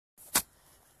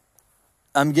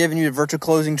I'm giving you a virtual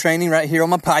closing training right here on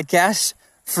my podcast,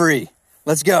 free.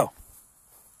 Let's go.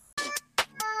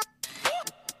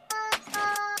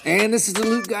 And this is the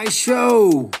Luke Guy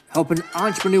Show, helping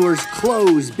entrepreneurs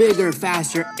close bigger,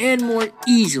 faster, and more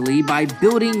easily by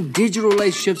building digital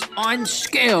relationships on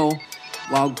scale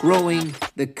while growing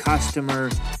the customer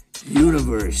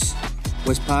universe.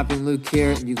 What's popping, Luke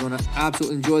here, and you're going to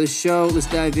absolutely enjoy the show. Let's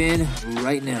dive in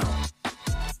right now.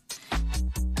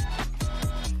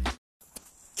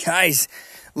 Guys,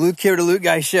 Luke here, the Luke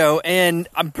Guy Show, and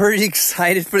I'm pretty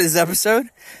excited for this episode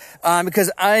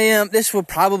because this will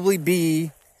probably be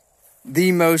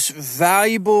the most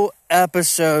valuable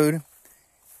episode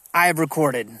I've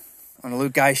recorded on the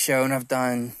Luke Guy Show, and I've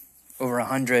done over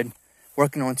 100,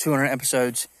 working on 200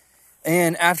 episodes.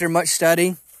 And after much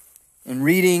study and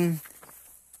reading,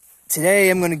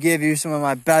 today I'm going to give you some of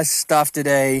my best stuff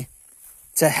today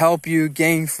to help you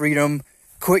gain freedom,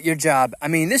 quit your job. I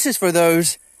mean, this is for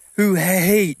those who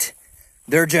hate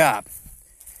their job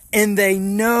and they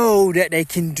know that they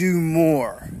can do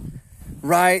more.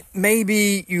 Right?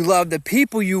 Maybe you love the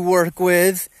people you work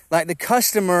with, like the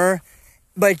customer,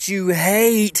 but you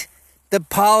hate the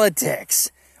politics.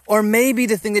 Or maybe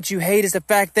the thing that you hate is the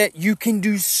fact that you can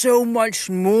do so much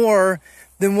more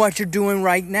than what you're doing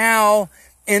right now.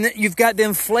 And that you've got the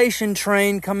inflation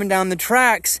train coming down the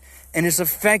tracks and it's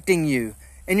affecting you.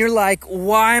 And you're like,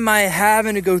 why am I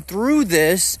having to go through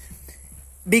this?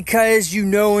 Because you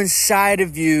know inside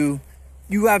of you,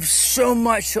 you have so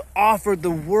much to offer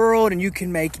the world and you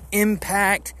can make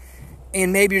impact.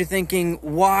 And maybe you're thinking,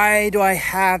 why do I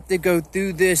have to go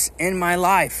through this in my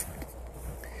life?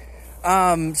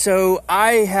 So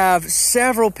I have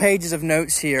several pages of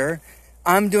notes here.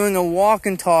 I'm doing a walk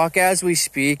and talk as we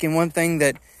speak. And one thing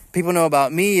that people know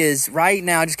about me is right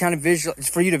now, just kind of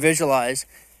for you to visualize,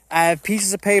 I have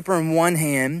pieces of paper in one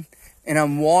hand and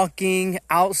I'm walking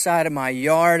outside of my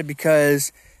yard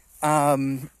because,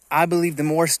 I believe the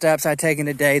more steps I take in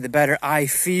a day, the better I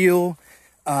feel.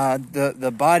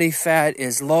 The body fat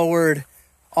is lowered,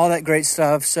 all that great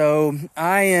stuff. So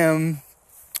I am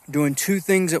doing two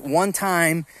things at one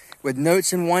time with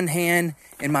notes in one hand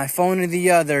and my phone in the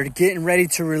other, getting ready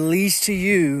to release to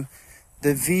you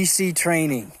the VC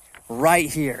training right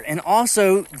here. And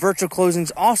also virtual closing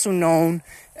is also known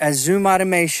as Zoom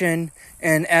Automation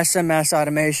and SMS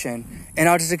Automation. And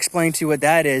I'll just explain to you what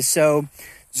that is. So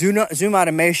Zoom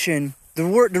Automation, the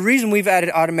reason we've added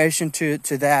automation to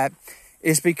that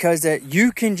is because that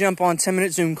you can jump on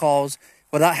 10-minute Zoom calls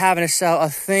without having to sell a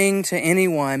thing to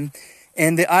anyone.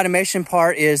 And the automation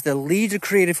part is the leads are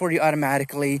created for you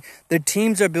automatically. The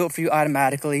teams are built for you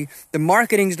automatically. The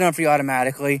marketing's done for you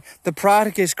automatically. The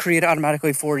product is created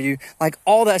automatically for you. Like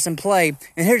all that's in play.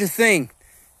 And here's the thing.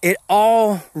 It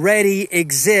already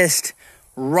exists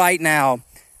right now.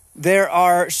 There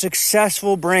are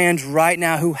successful brands right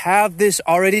now who have this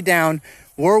already down.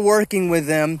 We're working with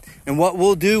them. And what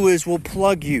we'll do is we'll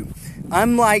plug you.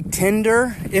 I'm like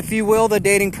Tinder, if you will, the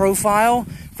dating profile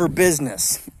for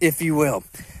business, if you will.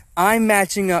 I'm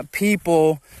matching up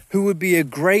people who would be a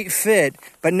great fit,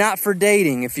 but not for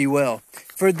dating, if you will.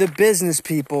 For the business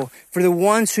people, for the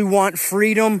ones who want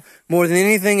freedom more than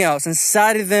anything else.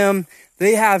 Inside of them,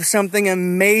 they have something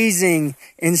amazing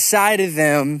inside of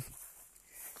them.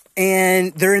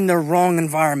 And they're in the wrong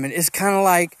environment. It's kind of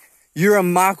like you're a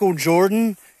Michael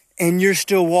Jordan and you're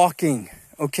still walking,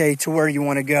 okay, to where you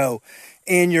want to go.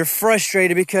 And you're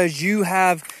frustrated because you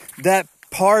have that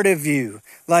part of you.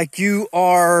 Like you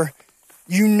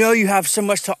have so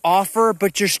much to offer,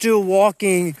 but you're still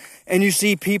walking and you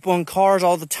see people in cars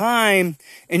all the time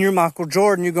and you're Michael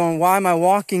Jordan. You're going, why am I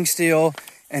walking still?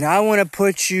 And I want to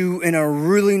put you in a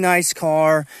really nice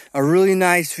car, a really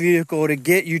nice vehicle to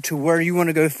get you to where you want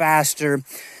to go faster.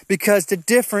 Because the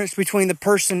difference between the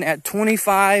person at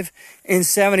 25 and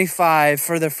 75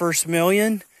 for the first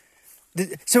million.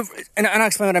 So, and I'll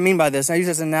explain what I mean by this. I use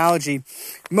this analogy.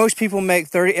 Most people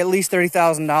make at least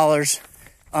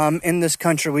 $30,000 in this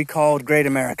country we called Great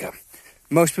America.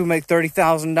 Most people make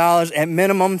 $30,000 at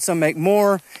minimum. Some make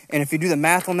more. And if you do the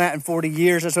math on that in 40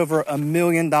 years, that's over $1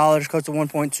 million, close to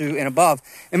 1.2 and above.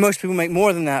 And most people make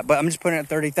more than that, but I'm just putting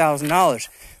it at $30,000.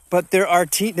 But there are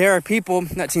people,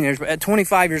 not teenagers, but at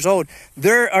 25 years old,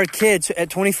 there are kids at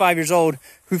 25 years old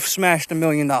who've smashed $1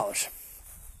 million.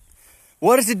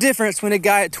 What is the difference between a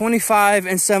guy at 25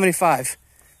 and 75?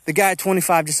 The guy at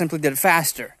 25 just simply did it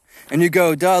faster. And you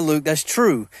go, duh, Luke, that's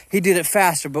true. He did it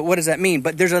faster, but what does that mean?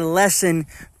 But there's a lesson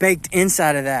baked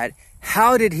inside of that.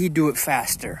 How did he do it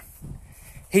faster?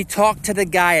 He talked to the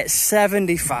guy at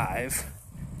 75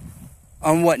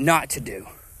 on what not to do.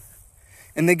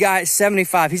 And the guy at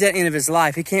 75, he's at the end of his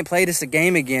life. He can't play this a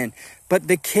game again. But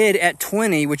the kid at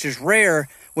 20, which is rare,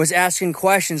 was asking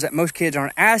questions that most kids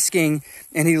aren't asking.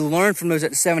 And he learned from those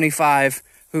at 75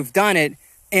 who've done it.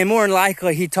 And more than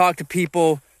likely, he talked to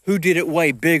people who did it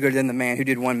way bigger than the man who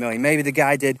did 1 million. Maybe the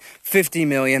guy did 50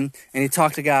 million, and he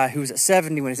talked to a guy who was at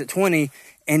 70 when he's at 20,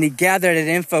 and he gathered that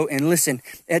info and listened.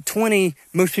 At 20,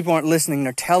 most people aren't listening,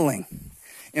 they're telling.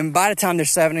 And by the time they're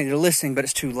 70, they're listening, but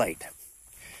it's too late.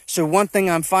 So one thing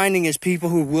I'm finding is people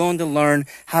who are willing to learn,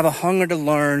 have a hunger to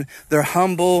learn, they're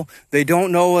humble, they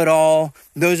don't know it all.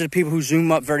 Those are the people who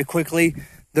zoom up very quickly.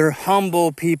 They're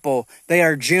humble people. They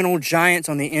are gentle giants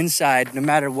on the inside, no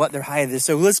matter what their height is.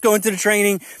 So let's go into the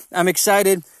training. I'm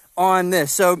excited on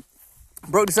this. So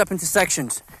broke this up into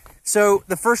sections. So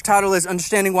the first title is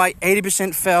Understanding Why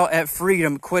 80% Fail at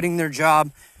Freedom, Quitting Their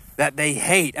Job that they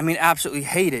hate. I mean, absolutely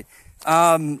hate it.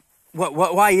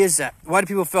 Why is that? Why do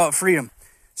people fail at freedom?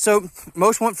 So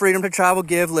most want freedom to travel,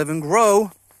 give, live, and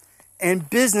grow. And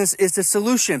business is the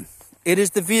solution. It is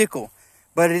the vehicle,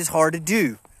 but it is hard to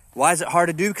do. Why is it hard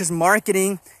to do? Because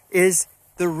marketing is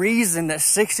the reason that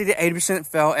 60 to 80%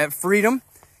 fail at freedom.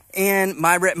 And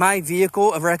my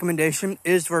vehicle of recommendation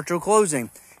is virtual closing.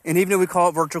 And even though we call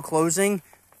it virtual closing,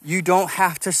 you don't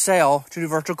have to sell to do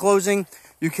virtual closing.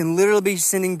 You can literally be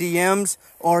sending DMs,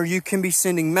 or you can be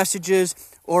sending messages,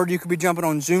 or you could be jumping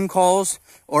on Zoom calls,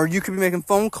 or you could be making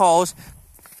phone calls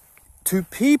to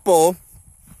people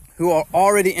who are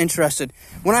already interested.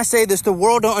 When I say this, the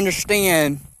world don't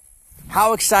understand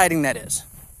how exciting that is.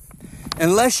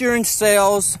 Unless you're in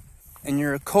sales and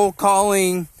you're cold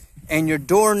calling and you're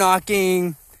door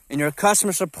knocking and you're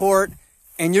customer support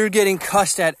and you're getting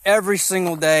cussed at every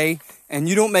single day and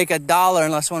you don't make $1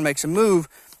 unless someone makes a move,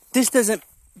 this doesn't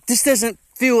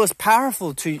feel as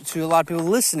powerful to a lot of people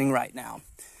listening right now.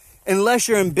 Unless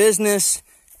you're in business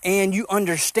and you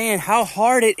understand how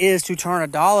hard it is to turn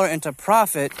 $1 into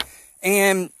profit,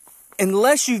 and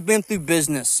unless you've been through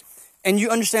business and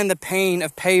you understand the pain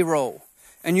of payroll,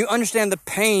 and you understand the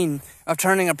pain of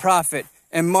turning a profit,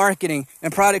 and marketing,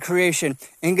 and product creation,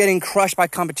 and getting crushed by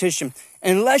competition,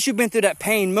 unless you've been through that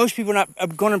pain, most people are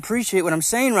not going to appreciate what I'm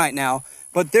saying right now,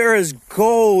 but there is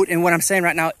gold in what I'm saying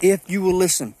right now if you will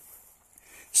listen.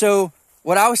 So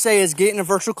what I would say is get in a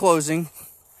virtual closing,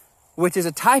 which is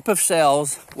a type of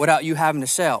sales without you having to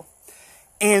sell.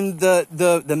 And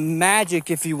the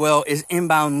magic, if you will, is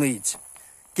inbound leads.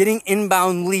 Getting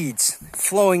inbound leads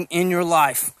flowing in your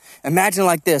life. Imagine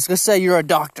like this. Let's say you're a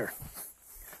doctor.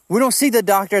 We don't see the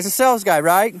doctor as a sales guy,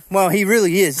 right? Well, he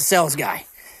really is a sales guy.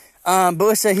 But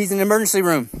let's say he's in the emergency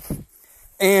room.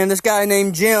 And this guy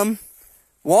named Jim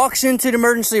walks into the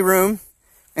emergency room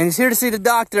and he's here to see the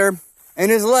doctor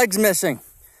and his leg's missing.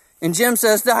 And Jim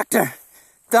says, Doctor,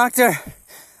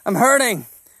 I'm hurting.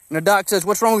 And the doc says,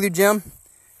 what's wrong with you, Jim?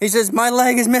 He says, my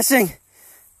leg is missing.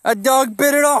 A dog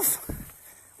bit it off.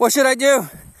 What should I do?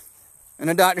 And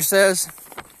the doctor says,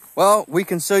 well, we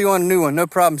can sew you on a new one. No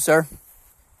problem, sir.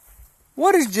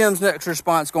 What is Jim's next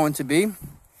response going to be?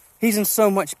 He's in so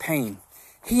much pain.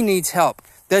 He needs help.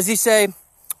 Does he say,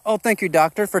 oh, thank you,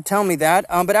 doctor, for telling me that.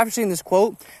 But after seeing this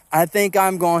quote, I think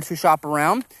I'm going to shop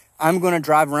around. I'm going to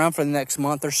drive around for the next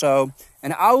month or so.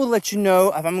 And I will let you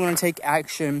know if I'm going to take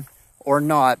action or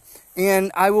not.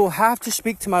 And I will have to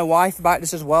speak to my wife about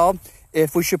this as well,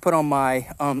 if we should put on my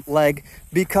leg,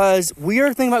 because we are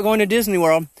thinking about going to Disney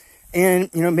World,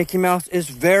 and Mickey Mouse is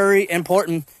very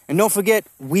important. And don't forget,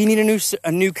 we need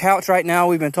a new couch right now.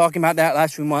 We've been talking about that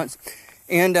last few months,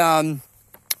 and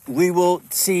we will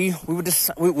see. We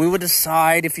will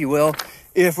decide, if you will,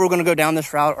 if we're going to go down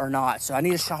this route or not. So I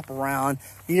need to shop around,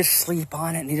 need to sleep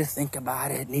on it, need to think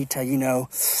about it, need to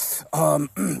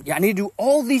I need to do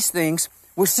all these things,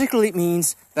 which secretly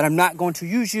means that I'm not going to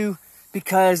use you,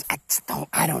 because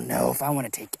I don't know if I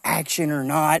want to take action or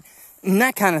not, and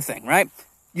that kind of thing, right?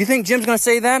 You think Jim's going to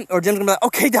say that? Or Jim's going to be like,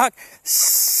 okay, doc,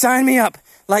 sign me up.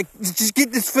 Like, just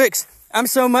get this fixed. I'm in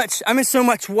so much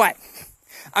what?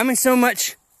 I'm in so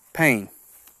much pain.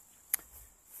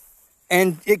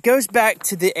 And it goes back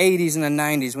to the 80s and the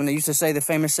 90s when they used to say the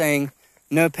famous saying,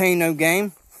 no pain, no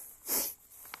gain.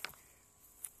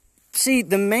 See,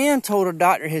 the man told a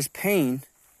doctor his pain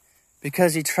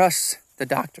because he trusts the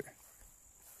doctor.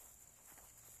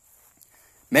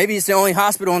 Maybe it's the only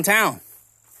hospital in town,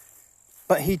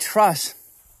 but he trusts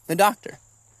the doctor.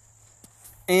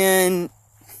 And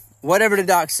whatever the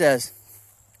doc says,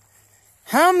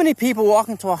 how many people walk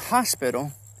into a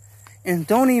hospital and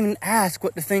don't even ask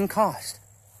what the thing cost?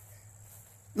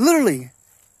 Literally,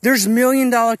 there's $1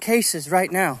 million cases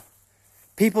right now.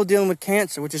 People dealing with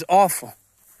cancer, which is awful.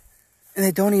 And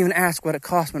they don't even ask what it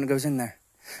costs when it goes in there.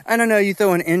 And I know you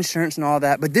throw in insurance and all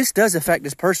that, but this does affect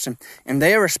this person, and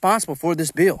they are responsible for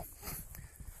this bill.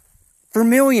 For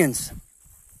millions.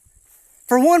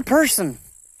 For one person.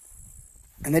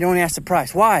 And they don't ask the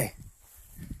price. Why?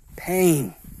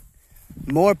 Pain.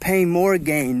 More pain, more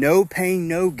gain. No pain,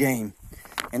 no gain.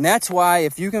 And that's why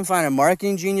if you can find a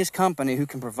marketing genius company who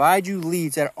can provide you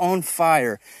leads that are on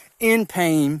fire, in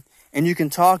pain, and you can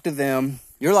talk to them,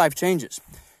 your life changes.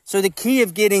 So the key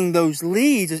of getting those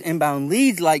leads, those inbound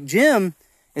leads like Jim,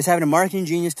 is having a marketing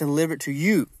genius deliver it to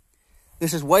you.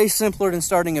 This is way simpler than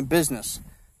starting a business.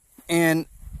 And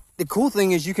the cool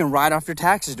thing is you can write off your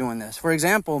taxes doing this. For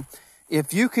example,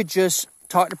 if you could just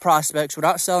talk to prospects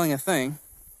without selling a thing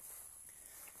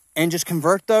and just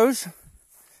convert those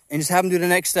and just have them do the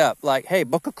next step. Like, hey,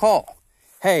 book a call.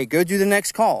 Hey, go do the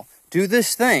next call. Do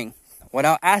this thing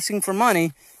without asking for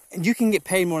money. And you can get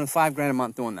paid more than $5,000 a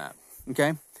month doing that.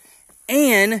 Okay.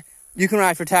 And you can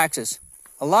write for taxes.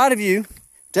 A lot of you,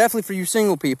 definitely for you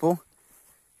single people,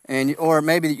 or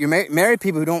maybe you're married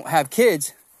people who don't have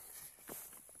kids,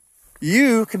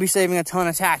 you could be saving a ton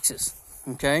of taxes.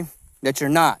 Okay. That you're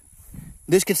not.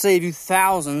 This could save you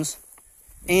thousands.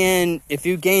 And if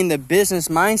you gain the business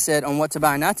mindset on what to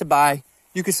buy and not to buy,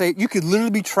 you could literally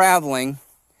be traveling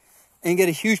and get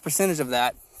a huge percentage of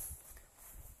that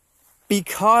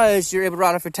because you're able to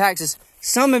write off your taxes.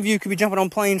 Some of you could be jumping on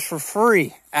planes for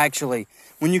free, actually,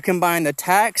 when you combine the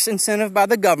tax incentive by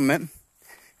the government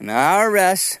and the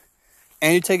IRS,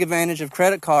 and you take advantage of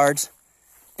credit cards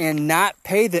and not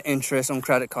pay the interest on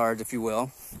credit cards, if you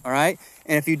will, all right?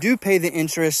 And if you do pay the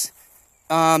interest,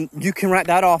 you can write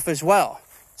that off as well.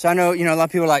 So I know, a lot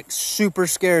of people are like super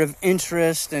scared of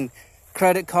interest and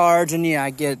credit cards. And yeah,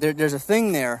 I get it. There's a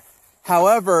thing there.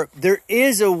 However, there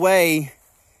is a way.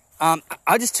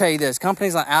 I'll just tell you this.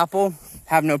 Companies like Apple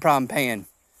have no problem paying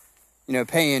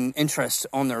interest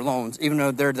on their loans, even though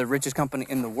they're the richest company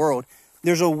in the world.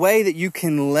 There's a way that you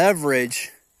can leverage.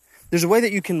 There's a way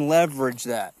that you can leverage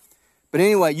that. But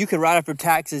anyway, you could write off your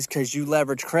taxes because you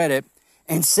leverage credit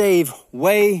and save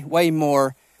way, way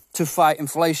more to fight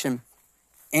inflation.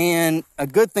 And a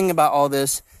good thing about all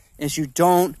this is you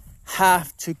don't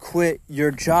have to quit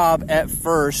your job at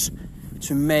first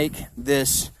to make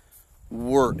this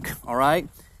work, all right?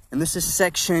 And this is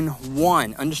section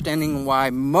 1, understanding why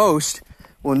most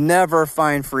will never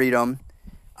find freedom.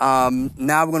 Now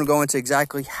we're going to go into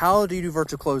exactly how do you do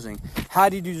virtual closing? How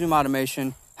do you do Zoom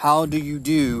automation? How do you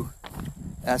do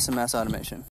SMS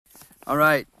automation? All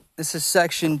right, this is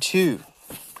section 2.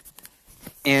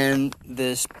 In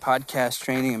this podcast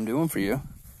training I'm doing for you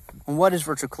on what is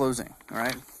virtual closing, all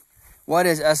right? What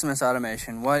is SMS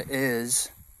automation? What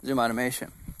is Zoom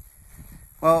automation?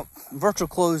 Well, virtual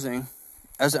closing,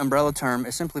 as an umbrella term,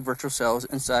 is simply virtual sales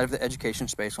inside of the education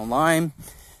space online.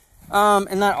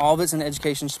 And not all of it's in the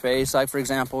education space. Like, for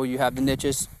example, you have the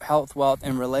niches, health, wealth,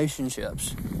 and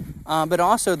relationships. But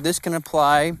also this can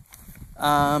apply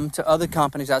to other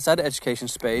companies outside the education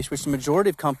space, which the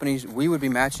majority of companies we would be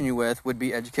matching you with would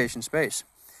be education space.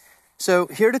 So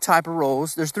here are the type of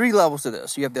roles. There's 3 levels to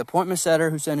this. You have the appointment setter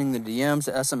who's sending the DMs,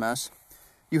 the SMS.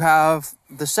 You have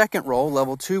the second role,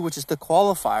 level 2, which is the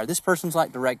qualifier. This person's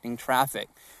like directing traffic.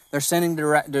 They're sending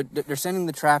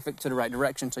the traffic to the right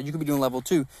direction. So you could be doing level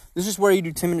 2. This is where you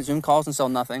do 10-minute Zoom calls and sell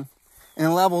nothing. And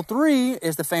then level 3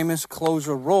 is the famous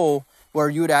closer role where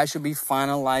you would actually be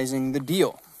finalizing the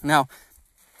deal. Now,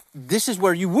 this is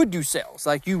where you would do sales.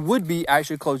 Like, you would be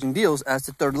actually closing deals as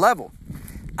the 3rd level.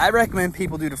 I recommend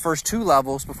people do the first 2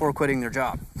 levels before quitting their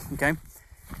job, okay?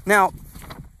 Now,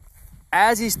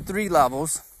 as these 3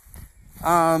 levels,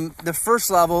 the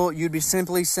first level, you'd be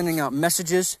simply sending out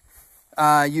messages.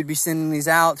 You'd be sending these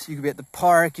out. You could be at the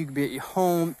park. You could be at your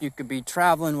home. You could be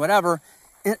traveling, whatever.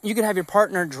 And you could have your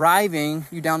partner driving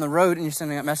you down the road and you're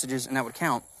sending out messages, and that would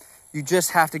count. You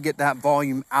just have to get that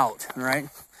volume out, right?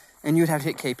 And you'd have to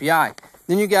hit KPI.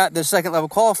 Then you got the second level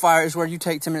qualifier is where you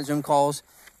take 10-minute Zoom calls,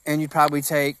 and you'd probably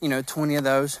take, 20 of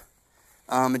those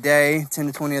a day, 10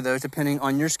 to 20 of those, depending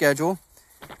on your schedule,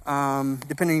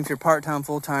 depending if you're part-time,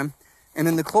 full-time. And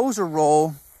then the closer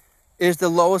role is the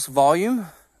lowest volume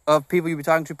of people you'll be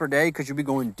talking to per day because you'll be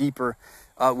going deeper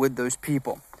with those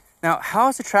people. Now, how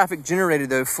is the traffic generated,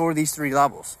 though, for these 3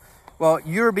 levels? Well,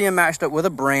 you're being matched up with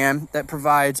a brand that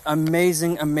provides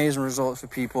amazing, amazing results for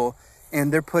people,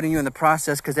 and they're putting you in the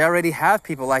process because they already have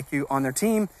people like you on their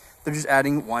team. They're just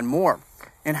adding one more.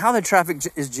 And how the traffic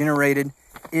is generated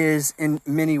is in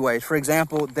many ways. For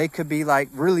example, they could be like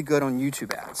really good on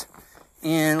YouTube ads.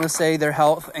 And let's say they're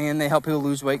health and they help people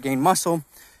lose weight, gain muscle.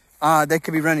 They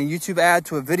could be running a YouTube ad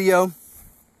to a video.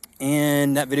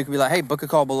 And that video could be like, hey, book a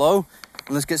call below.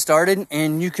 Let's get started.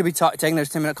 And you could be taking those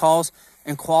 10-minute calls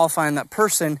and qualifying that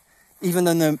person, even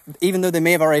though they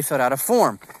may have already filled out a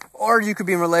form. Or you could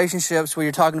be in relationships where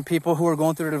you're talking to people who are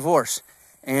going through a divorce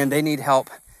and they need help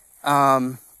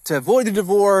to avoid the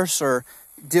divorce or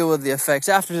deal with the effects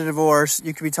after the divorce.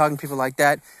 You could be talking to people like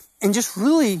that and just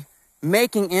really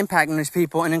making impact on these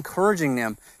people and encouraging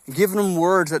them, giving them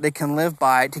words that they can live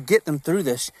by to get them through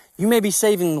this. You may be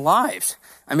saving lives.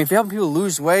 I mean, if you're helping people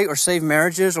lose weight or save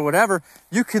marriages or whatever,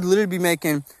 you could literally be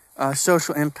making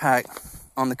social impact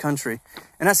on the country.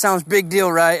 And that sounds big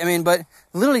deal, right? I mean, but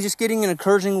literally just getting an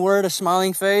encouraging word, a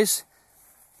smiling face,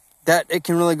 that it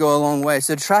can really go a long way.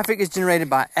 So traffic is generated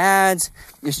by ads.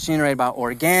 It's generated by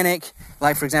organic.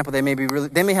 Like, for example, they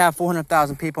may have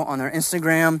 400,000 people on their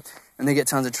Instagram and they get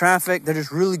tons of traffic. They're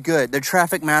just really good. They're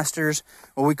traffic masters,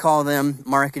 or we call them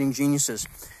marketing geniuses.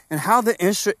 And how the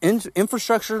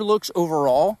infrastructure looks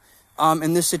overall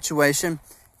in this situation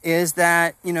is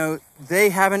that, they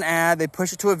have an ad, they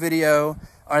push it to a video,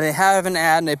 or they have an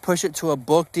ad and they push it to a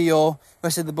book deal.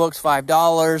 Let's say the book's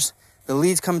 $5. The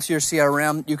leads come to your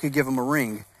CRM, you could give them a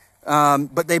ring.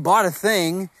 But they bought a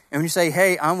thing, and when you say,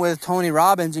 hey, I'm with Tony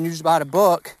Robbins and you just bought a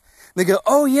book, they go,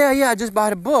 oh, yeah, I just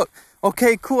bought a book.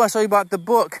 Okay, cool, I saw you bought the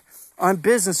book on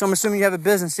business, so I'm assuming you have a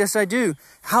business. Yes, I do.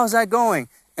 How's that going?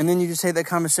 And then you just take that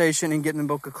conversation and get them to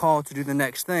book a call to do the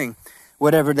next thing,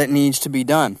 whatever that needs to be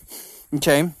done.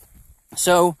 Okay,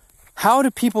 so how do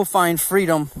people find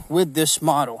freedom with this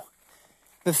model?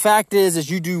 The fact is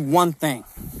you do one thing.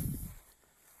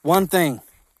 One thing.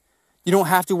 You don't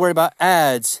have to worry about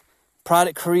ads,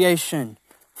 product creation,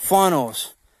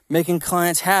 funnels, making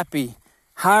clients happy,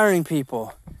 hiring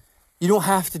people. You don't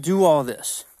have to do all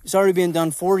this. It's already being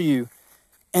done for you.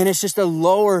 And it's just a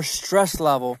lower stress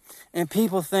level. And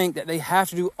people think that they have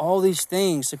to do all these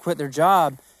things to quit their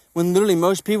job, when literally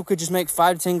most people could just make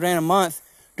 5 to 10 grand a month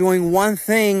doing one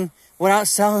thing without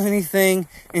selling anything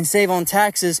and save on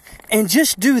taxes, and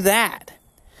just do that.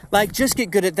 Like, just get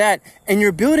good at that. And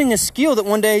you're building a skill that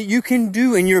one day you can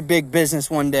do in your big business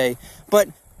one day. But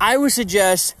I would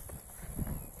suggest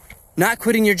not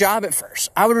quitting your job at first.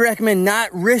 I would recommend not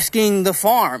risking the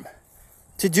farm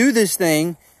to do this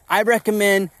thing. I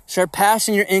recommend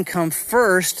surpassing your income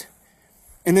first.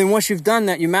 And then once you've done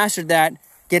that, you mastered that,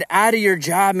 get out of your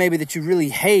job maybe that you really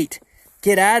hate.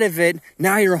 Get out of it.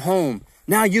 Now you're home.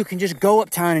 Now you can just go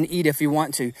uptown and eat if you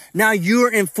want to. Now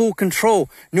you're in full control.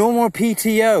 No more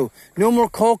PTO. No more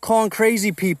cold calling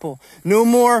crazy people. No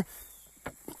more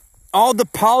all the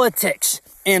politics.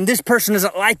 And this person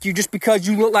doesn't like you just because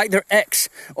you look like their ex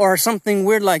or something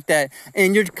weird like that.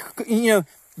 And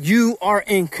you are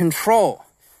in control.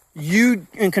 You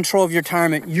in control of your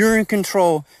retirement. You're in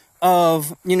control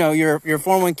of, your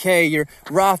 401k, your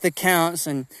Roth accounts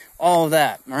and all of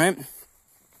that. All right.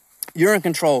 You're in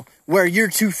control where your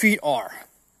 2 feet are.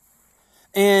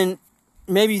 And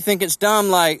maybe you think it's dumb,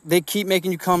 like they keep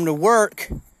making you come to work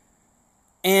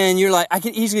and you're like, I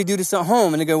can easily do this at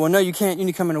home. And they go, well, no, you can't. You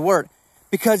need to come into work,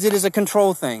 because it is a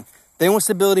control thing. They want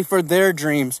stability for their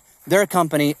dreams, their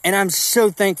company. And I'm so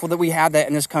thankful that we have that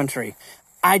in this country.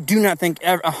 I do not think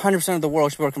 100% of the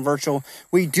world should be working virtual.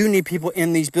 We do need people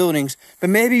in these buildings, but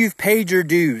maybe you've paid your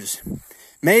dues.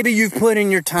 Maybe you've put in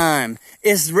your time.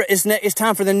 It's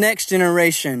time for the next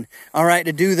generation, all right,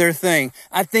 to do their thing.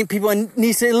 I think people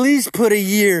need to at least put 1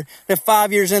 year to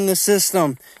 5 years in the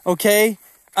system, okay?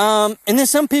 And then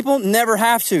some people never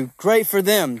have to. Great for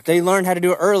them. They learned how to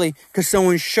do it early because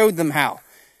someone showed them how.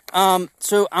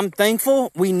 So I'm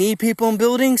thankful. We need people in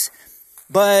buildings,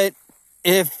 but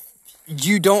if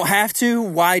you don't have to,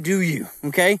 why do you,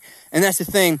 okay? And that's the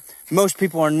thing. Most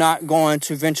people are not going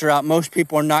to venture out. Most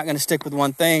people are not going to stick with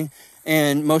one thing.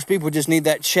 And most people just need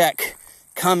that check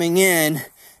coming in,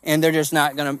 and they're just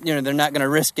not going to, they're not going to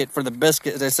risk it for the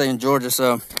biscuit, as they say in Georgia.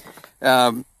 So,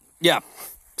 yeah.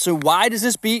 So why does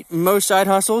this beat most side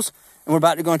hustles? And we're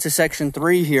about to go into section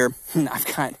 3 here. I've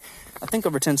got, I think,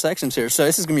 over 10 sections here. So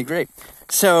this is going to be great.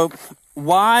 So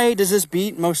why does this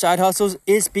beat most side hustles?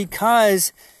 It's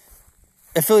because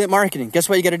affiliate marketing. Guess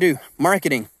what you got to do?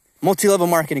 Marketing. Multi-level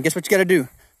marketing. Guess what you got to do?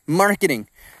 Marketing.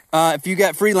 If you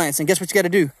got freelancing, guess what you got to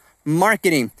do?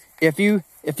 Marketing. If you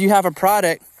have a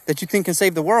product that you think can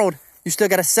save the world, you still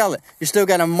got to sell it. You still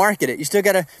got to market it. You still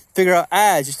got to figure out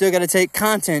ads. You still got to take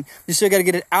content. You still got to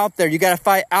get it out there. You got to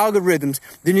fight algorithms.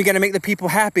 Then you got to make the people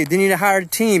happy. Then you need to hire a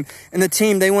team. And the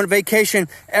team, they want vacation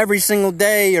every single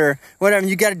day or whatever.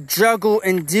 You got to juggle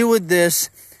and deal with this.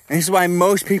 And this is why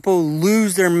most people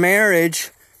lose their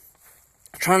marriage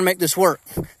trying to make this work.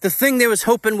 The thing they was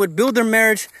hoping would build their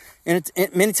marriage, and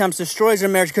it many times destroys their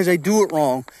marriage because they do it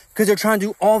wrong, because they're trying to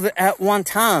do all of it at one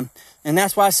time. And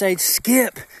that's why I say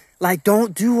skip. Like,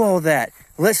 don't do all that.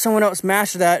 Let someone else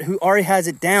master that who already has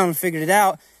it down and figured it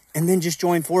out, and then just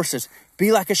join forces.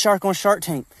 Be like a shark on Shark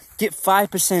Tank. Get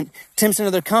 5%, 10%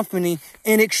 of their company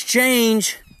in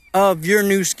exchange of your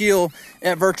new skill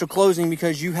at virtual closing,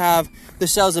 because you have the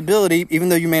sales ability, even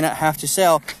though you may not have to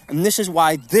sell. And this is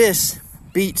why this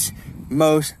beats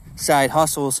most side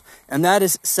hustles. And that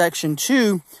is section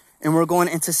 2. And we're going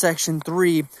into section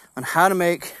 3 on how to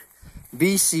make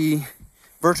VC,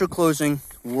 virtual closing,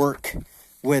 work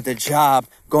with a job,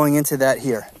 going into that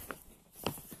here.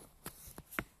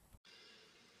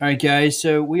 All right, guys.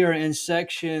 So we are in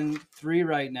section 3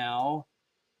 right now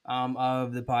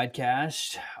of the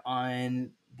podcast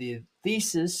on the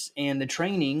thesis and the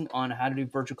training on how to do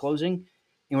virtual closing.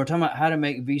 And we're talking about how to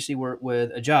make VC work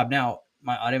with a job. Now,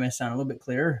 my audio may sound a little bit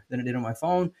clearer than it did on my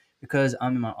phone because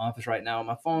I'm in my office right now.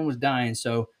 My phone was dying,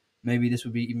 so maybe this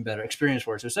would be even better experience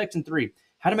for it. So section 3,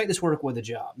 how to make this work with a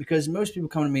job. Because most people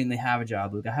come to me and they have a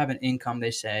job. Look, I have an income.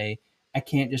 They say, I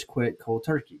can't just quit cold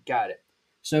turkey. Got it.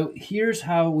 So here's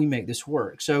how we make this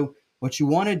work. So what you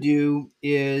want to do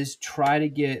is try to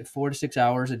get 4 to 6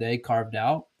 hours a day carved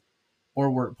out,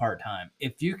 or work part-time.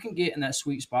 If you can get in that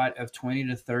sweet spot of 20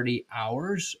 to 30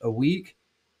 hours a week,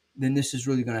 then this is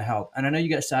really going to help. And I know you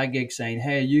got side gigs saying,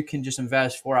 hey, you can just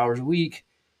invest 4 hours a week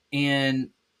and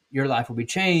your life will be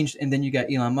changed. And then you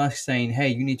got Elon Musk saying, hey,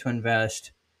 you need to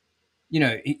invest,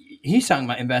 he's talking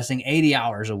about investing 80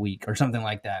 hours a week or something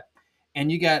like that. And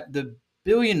you got the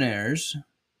billionaires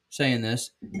saying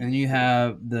this, and you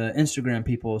have the Instagram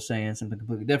people saying something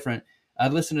completely different.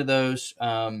 I'd listen to those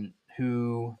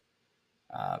who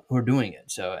are doing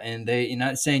it. So, and you're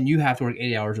not saying you have to work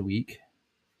 80 hours a week.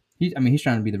 He's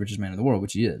trying to be the richest man in the world,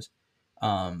 which he is.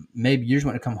 Maybe you just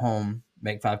want to come home,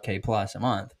 make $5K plus a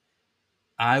month.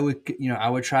 I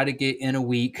would try to get in a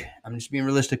week. I'm just being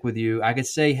realistic with you. I could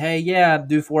say, hey, yeah,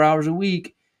 do 4 hours a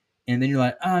week. And then you're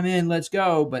like, I'm in, let's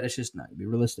go. But it's just not going to be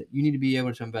realistic. You need to be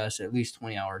able to invest at least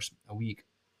 20 hours a week.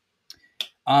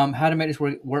 How to make this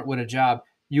work with a job.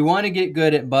 You want to get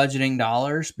good at budgeting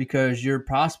dollars because you're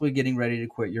possibly getting ready to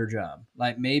quit your job.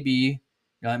 Like maybe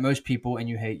you're like most people and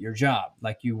you hate your job.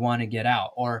 Like you want to get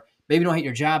out. Or maybe you don't hate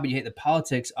your job, but you hate the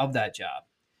politics of that job.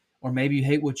 Or maybe you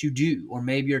hate what you do. Or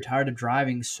maybe you're tired of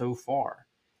driving so far.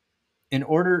 And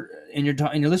you're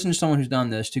listening to someone who's done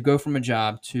this, to go from a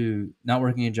job to not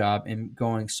working a job and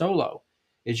going solo,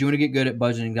 is you want to get good at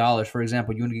budgeting dollars. For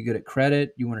example, you want to get good at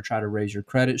credit. You want to try to raise your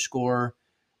credit score.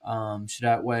 So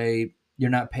that way you're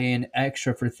not paying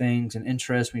extra for things and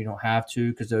interest when you don't have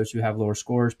to, because those who have lower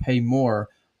scores pay more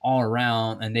all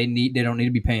around, and they don't need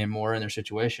to be paying more in their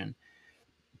situation.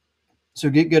 So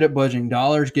get good at budgeting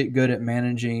dollars, get good at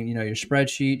managing, your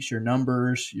spreadsheets, your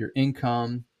numbers, your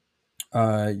income,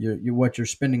 what you're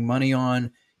spending money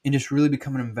on, and just really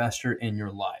become an investor in your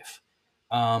life.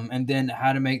 And then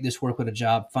how to make this work with a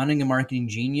job, finding a marketing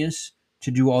genius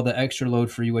to do all the extra load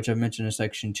for you, which I've mentioned in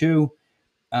section 2.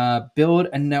 Build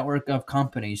a network of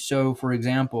companies. So for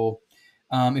example,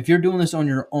 if you're doing this on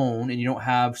your own and you don't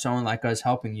have someone like us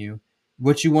helping you,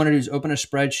 what you want to do is open a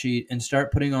spreadsheet and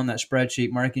start putting on that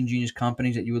spreadsheet marketing genius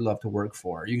companies that you would love to work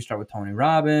for. You can start with Tony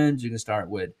Robbins. You can start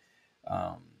with,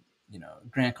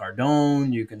 Grant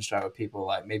Cardone. You can start with people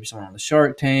like maybe someone on the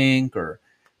Shark Tank, or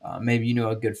maybe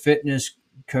a good fitness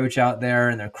coach out there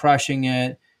and they're crushing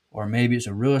it, or maybe it's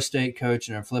a real estate coach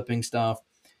and they're flipping stuff.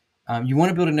 You want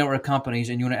to build a network of companies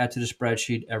and you want to add to the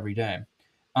spreadsheet every day.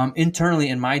 Internally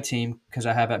in my team, because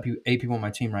I have 8 people on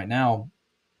my team right now.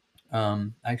 I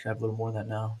actually have a little more than that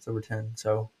now. It's over 10.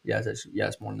 So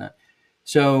it's more than that.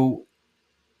 So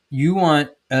you want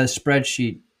a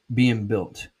spreadsheet being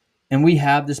built. And we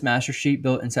have this master sheet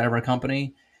built inside of our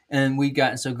company. And we've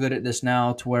gotten so good at this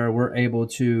now to where we're able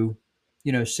to,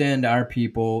 send our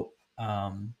people.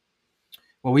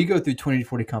 We go through 20 to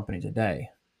 40 companies a day.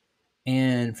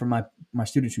 And for my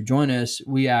students who join us,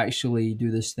 we actually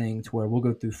do this thing to where we'll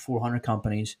go through 400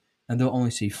 companies and they'll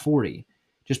only see 40,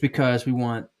 just because we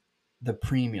want the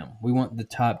premium. We want the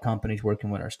top companies working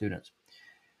with our students.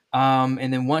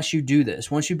 And then once you do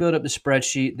this, once you build up the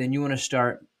spreadsheet, then you want to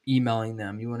start emailing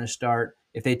them. You want to start,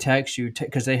 if they text you,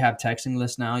 because they have texting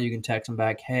lists now, you can text them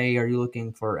back, hey, are you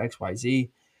looking for XYZ?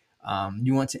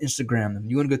 You want to Instagram them.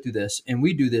 You want to go through this. And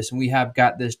we do this, and we have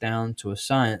got this down to a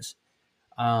science.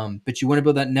 But you want to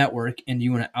build that network and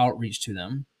you want to outreach to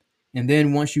them. And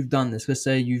then once you've done this, let's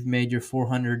say you've made your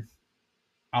 400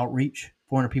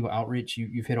 people outreach,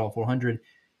 you've hit all 400.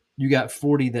 You got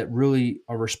 40 that really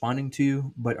are responding to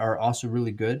you, but are also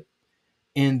really good.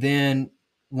 And then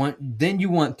you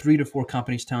want 3 to 4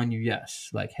 companies telling you yes,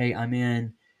 like, hey, I'm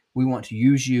in, we want to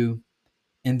use you.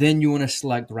 And then you want to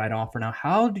select the right offer. Now,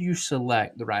 how do you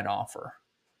select the right offer?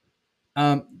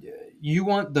 You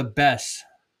want the best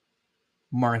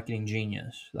marketing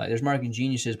genius. Like there's marketing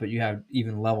geniuses, but you have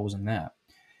even levels in that.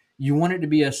 You want it to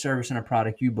be a service and a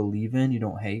product you believe in, you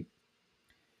don't hate.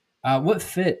 What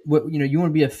fit? What you want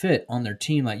to be a fit on their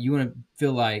team. Like you want to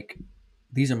feel like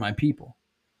these are my people.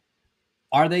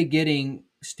 Are they getting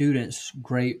students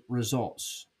great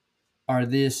results? Are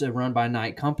this a run by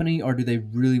night company, or do they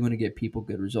really want to get people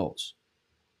good results?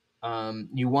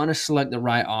 You want to select the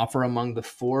right offer among the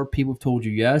four people have told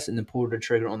you yes, and then pull the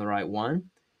trigger on the right one.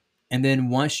 And then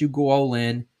once you go all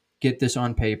in, get this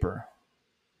on paper.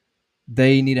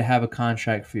 They need to have a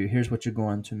contract for you. Here's what you're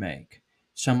going to make.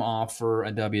 Some offer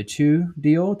a W-2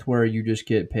 deal to where you just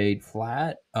get paid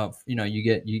flat.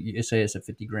 You say it's a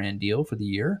 50 grand deal for the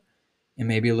year and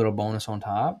maybe a little bonus on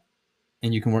top,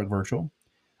 and you can work virtual.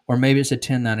 Or maybe it's a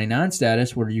 1099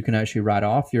 status where you can actually write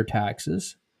off your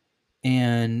taxes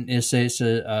and say it's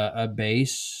a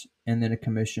base and then a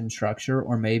commission structure,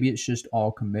 or maybe it's just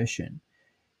all commission.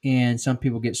 And some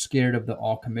people get scared of the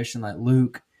all commission, like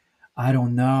Luke, I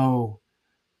don't know.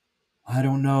 I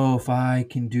don't know if I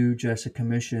can do just a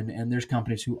commission. And there's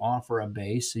companies who offer a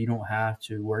base, so you don't have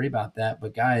to worry about that.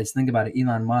 But guys, think about it.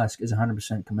 Elon Musk is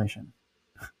 100% commission.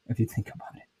 If you think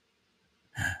about it,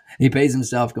 he pays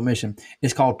himself commission.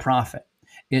 It's called profit.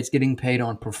 It's getting paid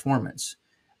on performance.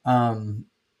 Um,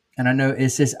 and I know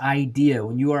it's this idea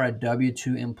when you are a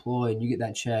W-2 employee and you get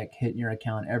that check hitting your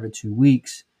account every 2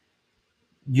 weeks,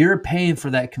 you're paying for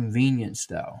that convenience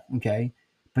though. Okay.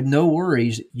 But no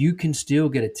worries. You can still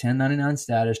get a 1099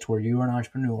 status to where you are an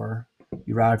entrepreneur.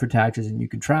 You ride for taxes and you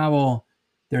can travel.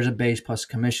 There's a base plus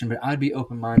commission, but I'd be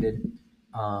open-minded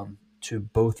to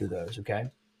both of those. Okay.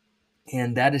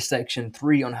 And that is section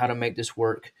 3 on how to make this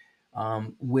work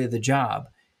with a job.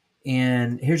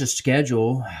 And here's a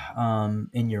schedule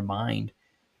in your mind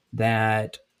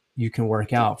that you can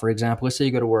work out. For example, let's say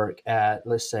you go to work at,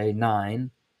 let's say 9.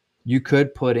 You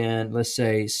could put in, let's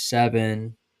say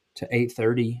 7 to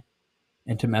 8:30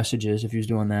 into messages if you're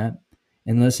doing that.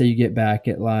 And let's say you get back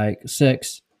at like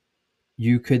 6.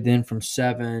 You could then from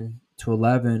 7 to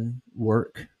 11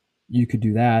 work. You could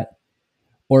do that.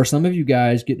 Or some of you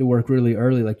guys get to work really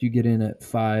early, like you get in at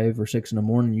 5 or 6 in the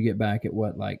morning, you get back at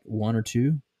what, like 1 or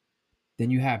 2?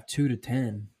 Then you have 2 to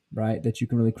 10, right? That you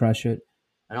can really crush it.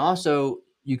 And also,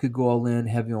 you could go all in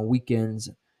heavy on weekends,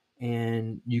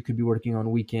 and you could be working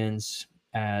on weekends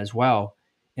as well.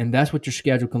 And that's what your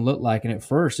schedule can look like. And at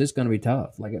first, it's going to be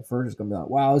tough. Like at first, it's going to be like,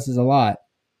 wow, this is a lot.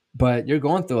 But you're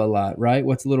going through a lot, right?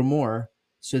 What's a little more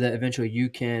so that eventually you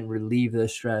can relieve the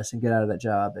stress and get out of that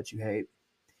job that you hate.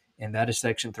 And that is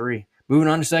section 3. Moving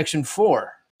on to section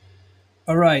 4.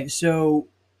 All right. So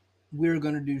we're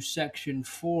going to do section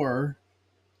 4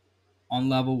 on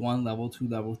level 1, level 2,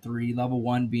 level 3. Level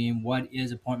 1 being what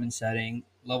is appointment setting.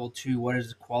 Level 2, what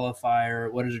is a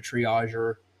qualifier? What is a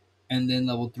triager? And then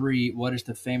level 3, what is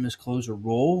the famous closer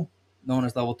role known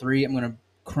as level 3? I'm going to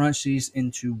crunch these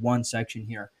into one section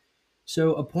here.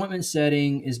 So appointment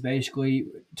setting is basically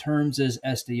terms as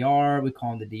SDR. We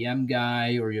call him the DM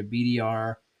guy or your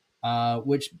BDR,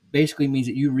 which basically means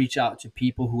that you reach out to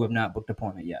people who have not booked an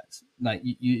appointment yet. Like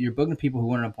you're booking people who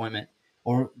want an appointment,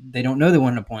 or they don't know they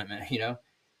want an appointment.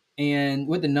 And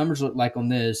what the numbers look like on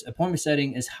this appointment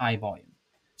setting is high volume.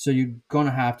 So you're going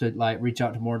to have to like reach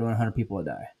out to more than 100 people a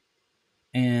day.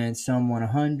 And some want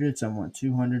 100, some want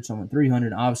 200, some want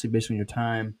 300. Obviously, based on your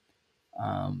time,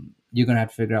 you're going to have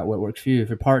to figure out what works for you. If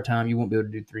you're part-time, you won't be able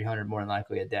to do 300 more than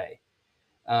likely a day.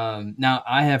 Now,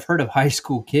 I have heard of high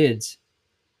school kids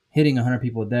hitting 100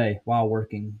 people a day while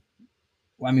working.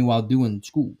 While doing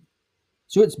school.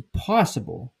 So it's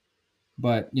possible,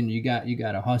 but you got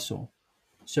to hustle.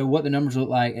 So what the numbers look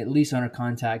like, at least 100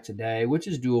 contacts a day, which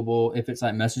is doable if it's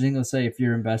like messaging. Let's say if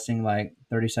you're investing like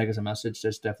 30 seconds a message,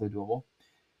 that's definitely doable.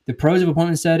 The pros of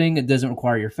appointment setting, it doesn't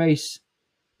require your face.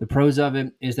 The pros of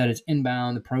it is that it's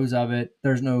inbound. The pros of it,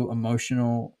 there's no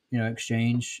emotional,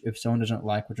 exchange. If someone doesn't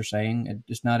like what you're saying,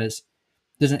 it's not as,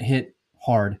 doesn't hit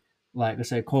hard. Like let's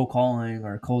say cold calling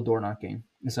or cold door knocking.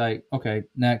 It's like, okay,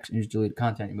 next, and you just delete the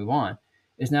content and move on.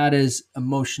 It's not as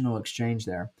emotional exchange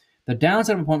there. The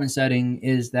downside of appointment setting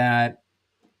is that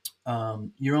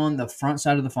you're on the front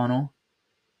side of the funnel.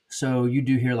 So you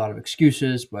do hear a lot of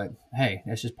excuses, but hey,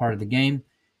 that's just part of the game.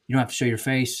 You don't have to show your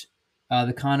face.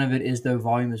 The con of it is the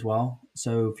volume as well.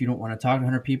 So if you don't want to talk to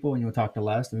 100 people and you want to talk to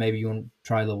less, then maybe you want to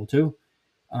try level 2.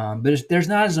 But there's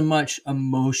not as much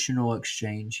emotional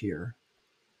exchange here.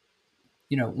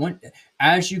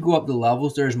 As you go up the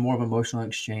levels, there's more of emotional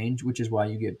exchange, which is why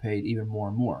you get paid even more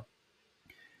and more.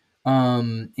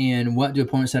 And what do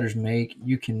appointment setters make?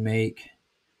 You can make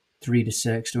 3 to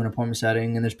 6 doing appointment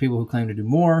setting, and there's people who claim to do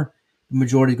more.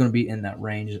 majority is going to be in that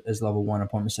range as level 1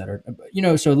 appointment setter.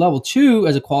 So level 2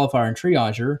 as a qualifier and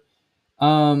triager,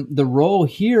 the role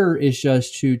here is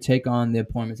just to take on the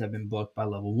appointments that have been booked by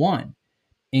level 1.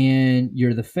 And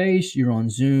you're the face, you're on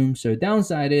Zoom. So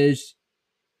downside is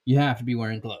you have to be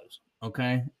wearing clothes.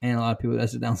 Okay. And a lot of people,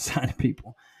 that's the downside of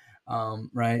people.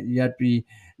 Right. You have to be,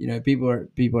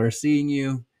 people are seeing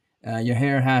you. Your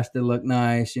hair has to look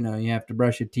nice. You have to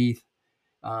brush your teeth,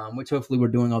 which hopefully we're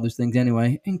doing all those things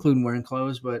anyway, including wearing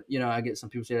clothes. But, I get some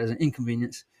people say it as an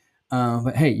inconvenience.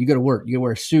 But hey, you got to work. You got to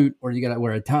wear a suit, or you got to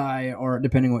wear a tie, or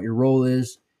depending on what your role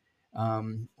is,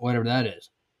 whatever that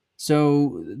is.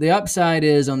 So the upside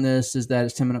is on this is that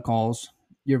it's 10-minute calls.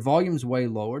 Your volume's way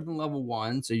lower than level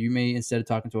 1. So you may, instead of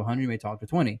talking to 100, you may talk to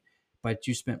 20, but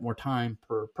you spent more time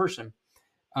per person.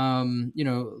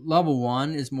 Level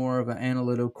 1 is more of an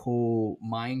analytical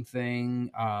mind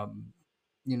thing.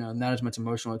 Not as much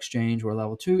emotional exchange, where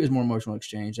level 2 is more emotional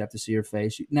exchange. They have to see your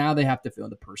face. Now they have to feel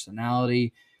the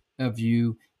personality of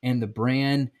you and the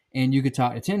brand. And you could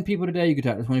talk to 10 people today, you could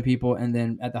talk to 20 people, and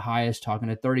then at the highest talking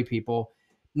to 30 people.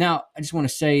 Now, I just want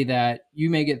to say that you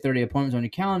may get 30 appointments on your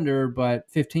calendar, but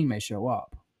 15 may show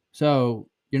up. So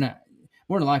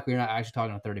more than likely, you're not actually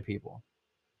talking to 30 people.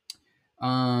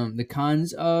 The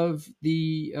cons of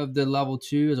the level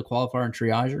 2 as a qualifier and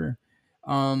triager.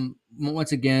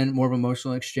 Once again, more of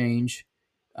emotional exchange.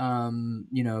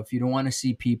 If you don't want to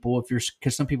see people,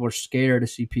 because some people are scared to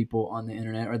see people on the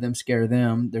internet, or them scare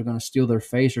them, they're going to steal their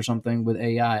face or something with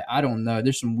AI. I don't know.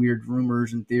 There's some weird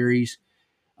rumors and theories.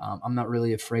 I'm not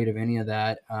really afraid of any of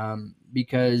that,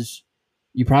 because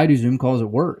you probably do Zoom calls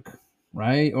at work,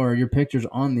 right? Or your picture's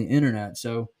on the internet.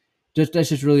 So that's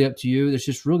just really up to you. There's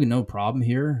just really no problem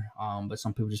here. But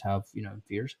some people just have,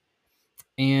 fears.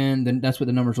 And then that's what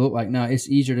the numbers look like. Now it's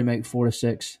easier to make 4 to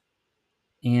 6.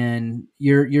 And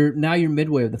you're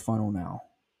midway of the funnel now.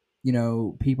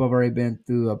 People have already been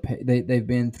through they've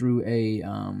been through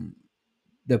the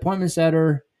appointment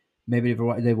setter. Maybe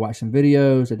they've watched some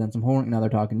videos, they've done some homework, now they're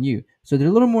talking to you. So they're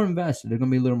a little more invested. They're going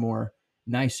to be a little more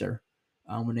nicer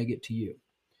when they get to you.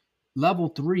 Level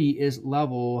 3 is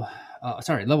level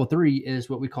 3 is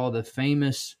what we call the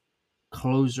famous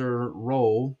closer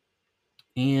role.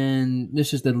 And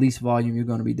this is the least volume you're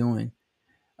going to be doing.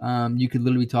 You could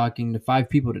literally be talking to 5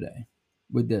 people today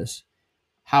with this.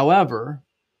 However,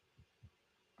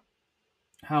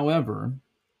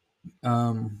 it's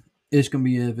going to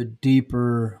be of a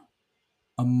deeper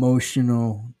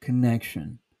emotional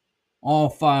connection. All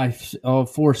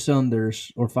 4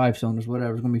 cylinders or 5 cylinders,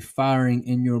 whatever, is going to be firing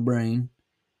in your brain.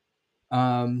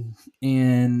 And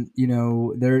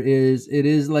it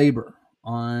is labor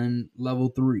on level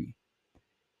 3.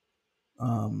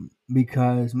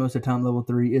 Because most of the time level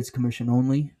 3 is commission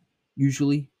only,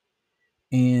 usually.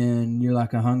 And you're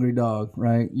like a hungry dog,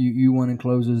 right? You want to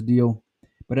close this deal,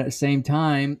 but at the same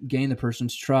time, gain the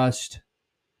person's trust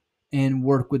and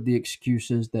work with the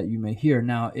excuses that you may hear.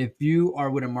 Now, if you are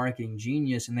with a marketing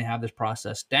genius and they have this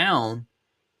process down,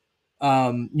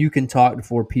 you can talk to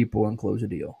 4 people and close a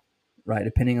deal, right?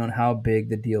 Depending on how big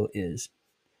the deal is.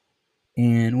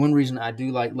 And one reason I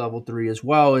do like level 3 as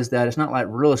well is that it's not like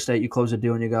real estate. You close a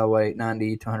deal and you got to wait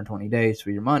 90 to 120 days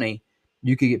for your money.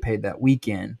 You could get paid that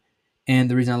weekend. And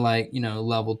the reason I like,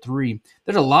 level 3,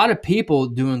 there's a lot of people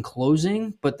doing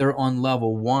closing, but they're on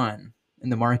level 1 in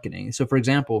the marketing. So for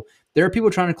example, there are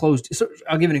people trying to close. So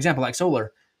I'll give an example like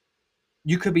solar.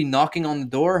 You could be knocking on the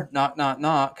door, knock, knock,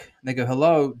 knock. They go,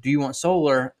 hello, do you want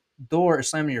solar? Door is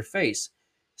slamming in your face.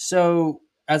 So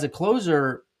as a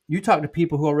closer, you talk to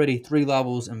people who are already 3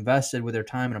 levels invested with their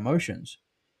time and emotions,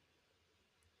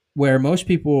 where most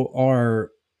people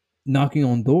are knocking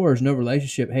on doors, no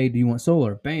relationship. Hey, do you want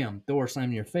solar? Bam, door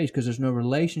slammed in your face because there's no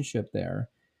relationship there.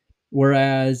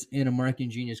 Whereas in a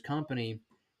marketing genius company,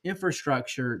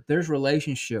 infrastructure, there's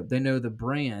relationship. They know the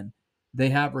brand. They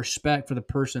have respect for the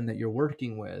person that you're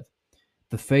working with,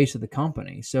 the face of the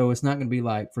company. So it's not going to be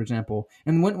like, for example,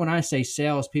 and when I say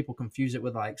sales, people confuse it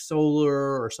with like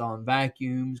solar or selling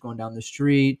vacuums, going down the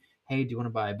street. Hey, do you want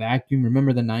to buy a vacuum?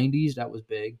 Remember the 90s? That was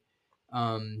big.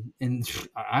 And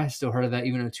I still heard of that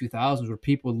even in the 2000s, where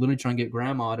people literally trying to get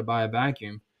grandma to buy a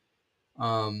vacuum.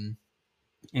 And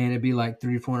it'd be like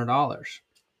 $300 to $400.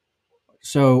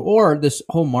 So, or this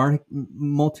whole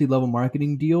multi-level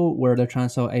marketing deal where they're trying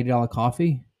to sell $80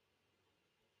 coffee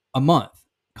a month,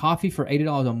 coffee for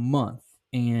 $80 a month,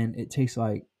 and it tastes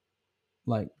like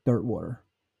dirt water.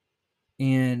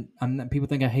 And people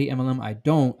think I hate MLM. I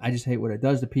don't. I just hate what it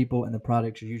does to people, and the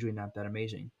products are usually not that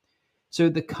amazing. So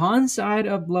the con side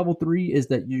of level 3 is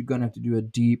that you're going to have to do a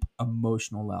deep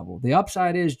emotional level. The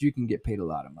upside is you can get paid a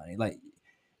lot of money. Like,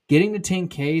 Getting to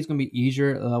 10K is going to be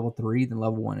easier at level 3 than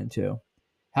level 1 and 2.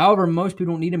 However, most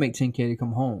people don't need to make 10K to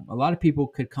come home. A lot of people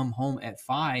could come home at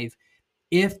 5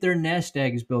 if their nest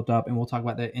egg is built up, and we'll talk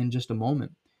about that in just a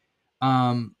moment.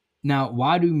 Now,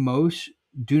 why do most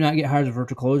do not get hired as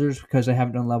virtual closers? Because they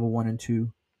haven't done level 1 and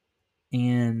 2,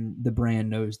 and the brand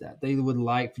knows that. They would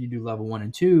like for you to do level 1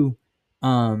 and 2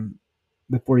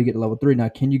 before you get to level 3. Now,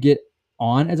 can you get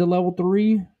on as a level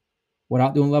 3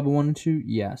 without doing level 1 and 2?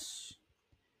 Yes.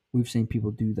 We've seen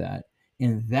people do that.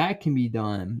 And that can be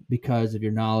done because of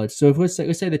your knowledge. So if let's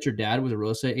say that your dad was a real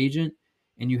estate agent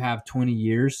and you have 20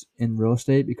 years in real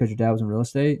estate because your dad was in real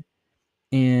estate,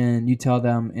 and you tell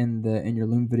them in your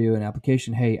Loom video and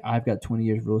application, hey, I've got 20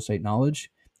 years of real estate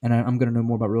knowledge, and I'm going to know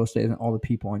more about real estate than all the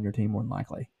people on your team more than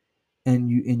likely.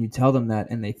 And you tell them that,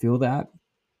 and they feel that.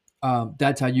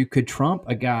 That's how you could trump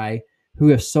a guy who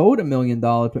has sold $1 million,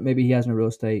 but maybe he has no real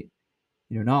estate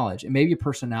knowledge, and maybe your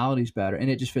personality is better, and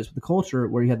it just fits with the culture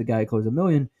where you had the guy who closed $1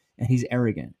 million, and he's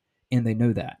arrogant, and they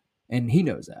know that, and he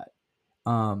knows that.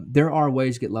 There are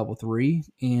ways to get level 3,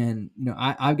 and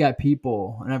I've got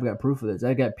people, and I've got proof of this.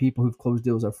 I've got people who've closed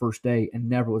deals their first day and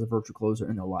never was a virtual closer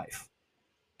in their life.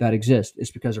 That exists.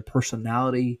 It's because of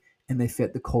personality and they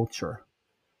fit the culture.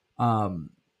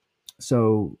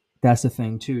 So that's the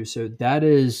thing too. So that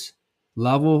is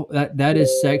that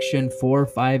is section 4,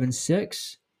 5, and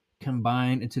 6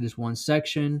 combined into this one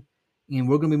section, and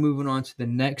we're going to be moving on to the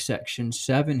next section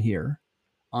 7 here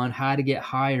on how to get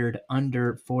hired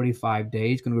under 45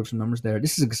 days. Going to go over some numbers there.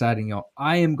 This is exciting, y'all.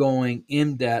 I am going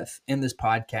in depth in this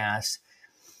podcast,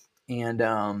 and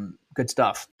good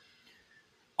stuff.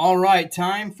 All right,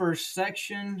 time for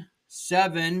section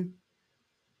 7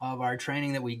 of our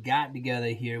training that we got together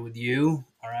here with you.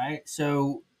 All right,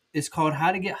 so it's called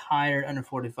How to Get Hired Under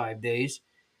 45 Days.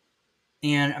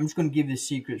 And I'm just going to give you the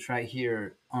secrets right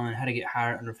here on how to get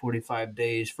hired under 45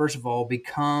 days. First of all,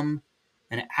 become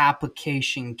an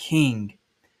application king.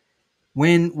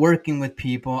 When working with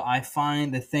people, I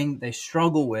find the thing they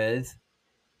struggle with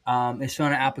is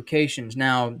filling out applications.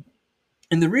 Now,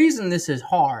 and the reason this is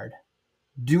hard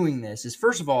doing this is,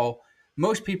 first of all,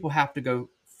 most people have to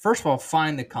go, first of all,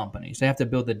 find the companies. They have to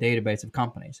build a database of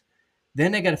companies.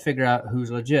 Then they got to figure out who's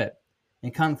legit.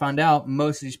 And come find out,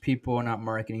 most of these people are not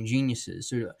marketing geniuses.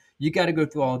 So you got to go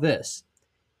through all this.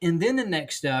 And then the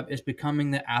next step is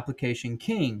becoming the application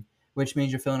king, which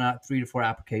means you're filling out 3 to 4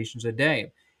 applications a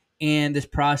day. And this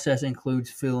process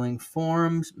includes filling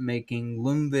forms, making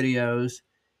Loom videos,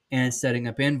 and setting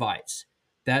up invites.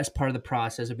 That's part of the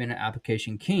process of being an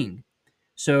application king.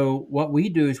 So what we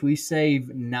do is we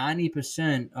save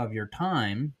 90% of your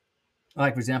time.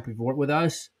 Like, for example, if you work with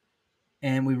us,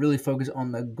 and we really focus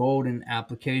on the golden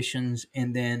applications.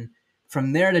 And then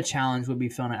from there, the challenge would be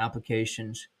filling out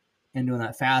applications and doing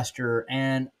that faster.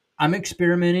 And I'm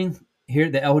experimenting here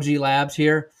at the LG Labs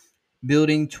here,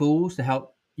 building tools to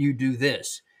help you do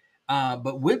this.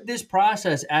 But with this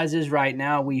process, as is right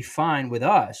now, we find with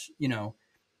us,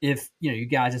 if you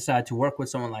guys decide to work with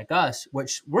someone like us,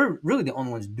 which we're really the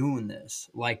only ones doing this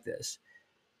like this,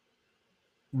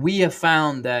 we have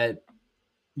found that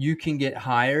you can get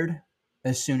hired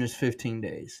as soon as 15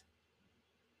 days.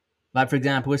 Like, for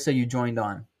example, let's say you joined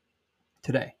on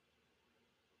today.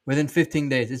 Within 15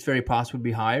 days, it's very possible to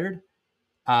be hired,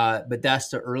 but that's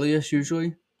the earliest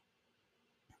usually.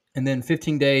 And then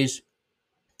 15 days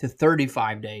to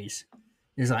 35 days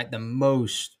is like the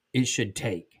most it should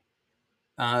take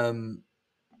for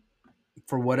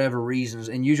whatever reasons.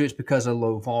 And usually it's because of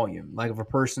low volume. Like if a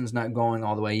person's not going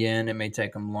all the way in, it may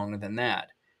take them longer than that.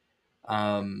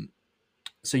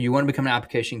 So you want to become an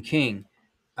application king.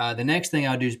 The next thing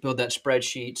I'll do is build that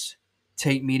spreadsheets,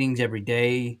 take meetings every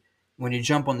day. When you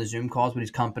jump on the Zoom calls with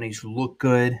these companies, look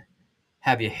good,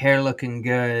 have your hair looking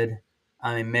good.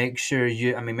 Make sure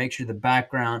the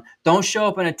background. Don't show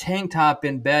up in a tank top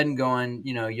in bed and going,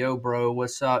 yo, bro,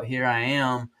 what's up? Here I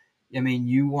am.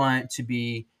 You want to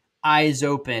be eyes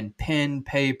open, pen,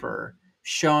 paper,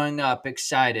 showing up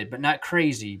excited, but not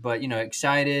crazy, but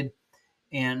excited.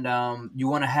 And you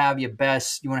want to have your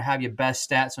best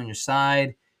stats on your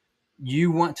side. You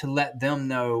want to let them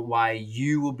know why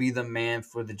you will be the man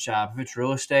for the job. If it's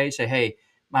real estate, say, hey,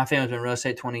 my family's been in real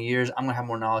estate 20 years. I'm going to have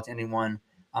more knowledge than anyone.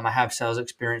 I have sales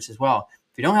experience as well.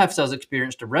 If you don't have sales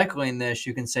experience directly in this,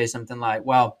 you can say something like,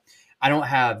 well, I don't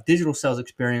have digital sales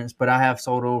experience, but I have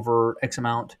sold over X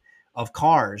amount of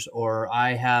cars, or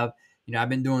I have, I've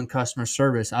been doing customer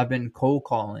service. I've been cold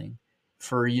calling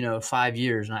for 5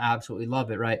 years, and I absolutely love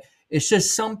it. Right? It's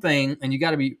just something, and you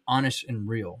got to be honest and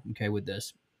real, okay, with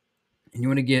this. And you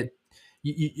want to get,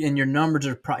 and your numbers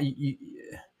are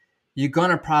You're going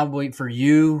to probably, for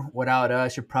you, without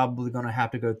us, you're probably going to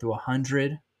have to go through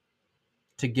 100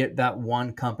 to get that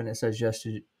one company that says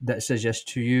yes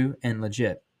to you and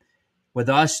legit. With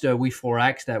us, though, we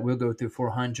 4X that. We'll go through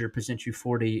 400, present you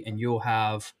 40, and you'll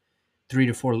have 3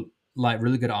 to 4 like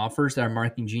really good offers that are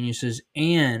marketing geniuses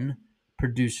and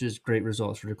produces great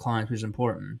results for the clients, which is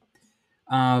important.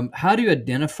 How do you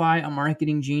identify a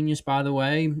marketing genius, by the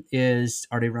way,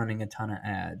 are they running a ton of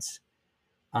ads?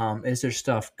 Is their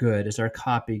stuff good? Is their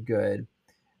copy good?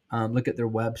 Look at their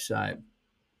website.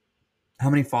 How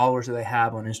many followers do they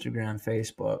have on Instagram,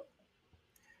 Facebook?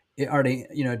 Are they,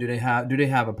 do they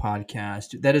have a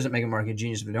podcast? That doesn't make a marketing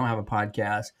genius if they don't have a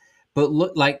podcast. But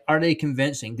look, like, are they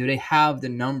convincing? Do they have the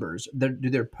numbers? Do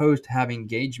their posts have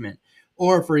engagement?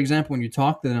 Or, for example, when you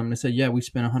talk to them, they say, "Yeah, we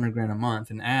spend 100 grand a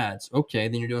month in ads." Okay,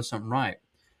 then you're doing something right.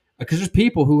 Because there's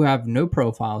people who have no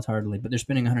profiles hardly, but they're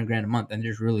spending 100 grand a month and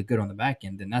they're just really good on the back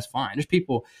end. Then that's fine. There's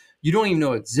people you don't even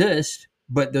know exist,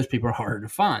 but those people are harder to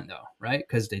find, though, right?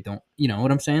 Because they don't, you know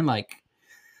what I'm saying? Like,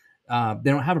 they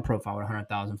don't have a profile with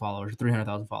 100,000 followers or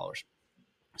 300,000 followers.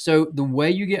 So the way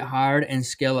you get hired and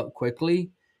scale up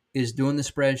quickly is doing the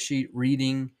spreadsheet,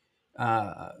 creating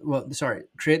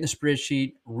the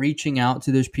spreadsheet, reaching out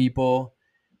to those people,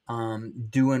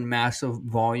 doing massive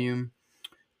volume.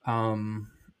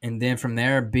 And then from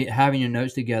there, having your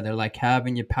notes together, like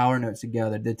having your power notes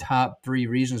together, the top 3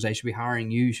 reasons they should be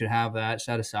hiring you, you should have that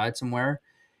set aside somewhere.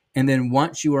 And then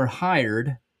once you are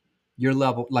hired, you're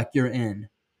level, like you're in.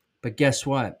 But guess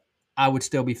what? I would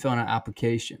still be filling out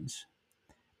applications.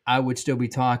 I would still be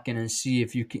talking and see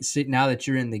if you can see now that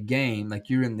you're in the game, like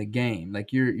you're in the game,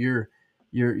 like you're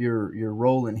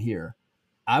rolling here.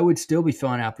 I would still be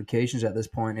filling applications at this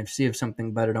point and see if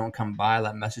something better don't come by,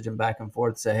 like message them back and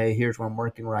forth, say, "Hey, here's where I'm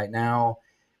working right now.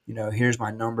 Here's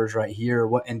my numbers right here."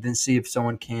 And then see if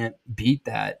someone can't beat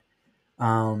that,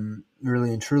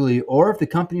 really and truly. Or if the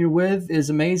company you're with is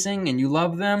amazing and you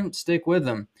love them, stick with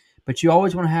them. But you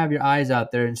always want to have your eyes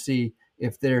out there and see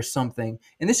if there's something.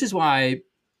 And this is why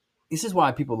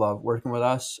people love working with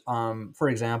us. For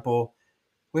example,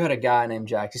 we had a guy named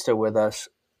Jack. He's still with us.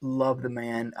 Love the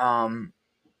man.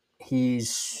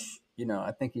 He's,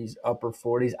 I think he's upper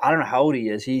 40s. I don't know how old he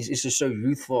is. He's just so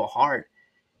youthful at heart.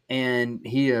 And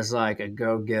he is like a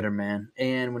go-getter, man.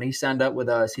 And when he signed up with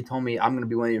us, he told me, "I'm going to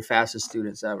be one of your fastest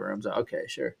students ever." I was like, "Okay,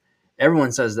 sure."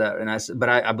 Everyone says that. And I said, but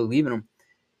I believe in him.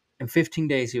 In 15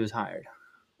 days, he was hired.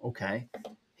 Okay.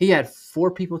 He had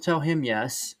 4 people tell him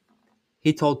yes.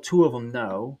 He told 2 of them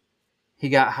no. He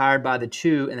got hired by the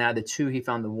 2, and out of the 2, he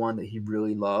found the one that he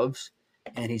really loves,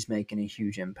 and he's making a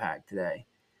huge impact today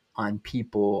on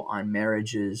people, on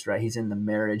marriages, right? He's in the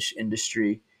marriage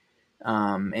industry,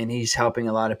 and he's helping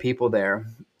a lot of people there.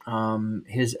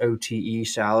 His OTE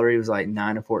salary was like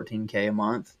 9 to 14K a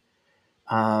month.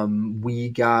 We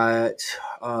got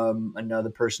another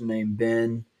person named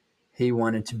Ben. He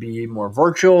wanted to be more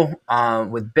virtual.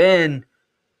 With Ben,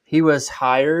 he was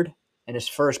hired. In his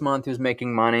first month, he was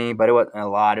making money, but it wasn't a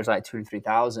lot. It was like 2,000 to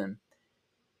 3,000.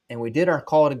 And we did our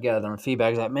call together and feedback.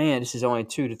 He's like, "Man, this is only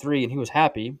 2 to 3," and he was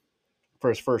happy for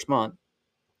his first month,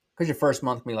 because your first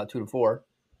month can be like 2 to 4.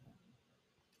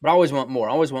 But I always want more.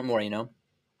 I always want more.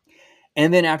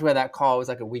 And then after we had that call, it was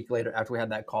like a week later after we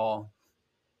had that call.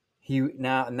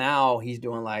 Now he's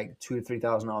doing like $2,000 to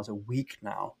 $3,000 a week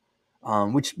now,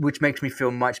 which makes me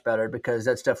feel much better, because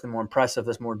that's definitely more impressive.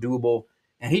 That's more doable.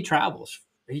 And he travels.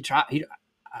 I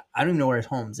don't even know where his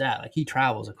home's at. Like, he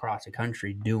travels across the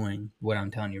country doing what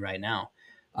I'm telling you right now,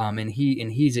 and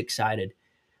he's excited.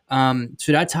 So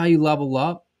that's how you level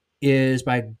up, is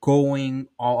by going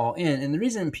all in. And the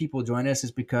reason people join us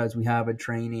is because we have a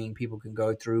training people can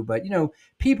go through. But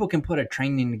people can put a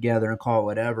training together and call it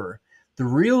whatever. The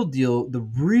real deal, the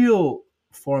real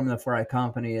formula for our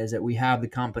company is that we have the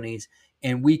companies,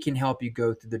 and we can help you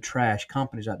go through the trash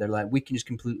companies out there. Like, we can just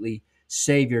completely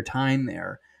save your time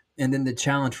there. And then the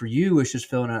challenge for you is just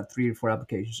filling out 3 to 4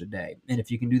 applications a day. And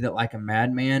if you can do that like a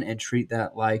madman and treat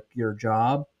that like your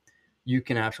job, you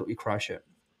can absolutely crush it.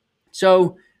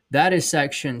 So that is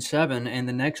section 7. And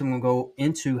the next I'm going to go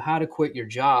into how to quit your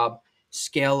job,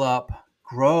 scale up,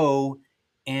 grow,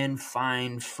 and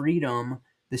find freedom.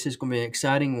 This is going to be an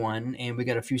exciting one, and we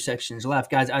got a few sections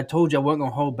left. Guys, I told you I wasn't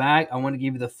going to hold back. I want to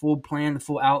give you the full plan, the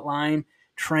full outline,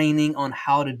 training on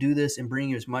how to do this and bring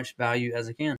you as much value as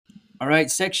I can. All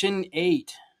right, section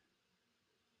 8,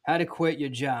 how to quit your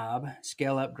job,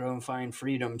 scale up, grow, and find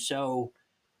freedom. So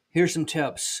here's some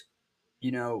tips,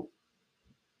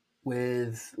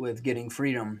 with getting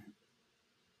freedom.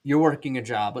 You're working a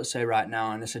job, let's say right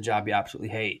now, and it's a job you absolutely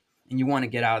hate, and you want to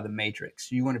get out of the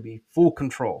matrix. You want to be full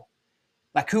control.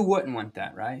 Like, who wouldn't want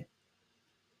that, right?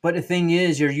 But the thing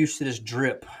is, you're used to this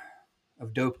drip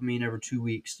of dopamine every 2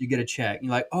 weeks. You get a check.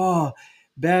 You're like, oh,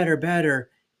 better, better.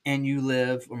 And you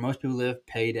live, or most people live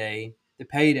payday to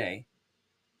payday.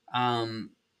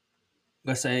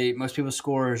 Let's say most people's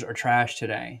scores are trash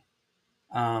today.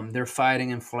 They're fighting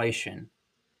inflation.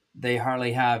 They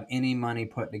hardly have any money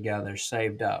put together,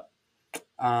 saved up.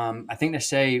 I think they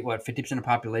say 50% of the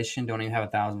population don't even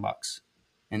have $1,000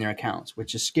 in their accounts,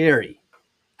 which is scary,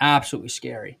 absolutely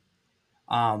scary.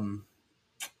 Lord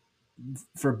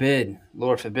forbid,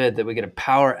 that we get a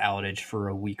power outage for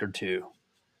a week or two.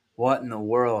 What in the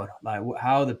world? Like,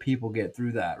 how do people get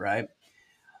through that, right?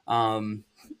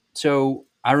 So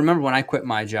I remember when I quit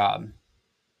my job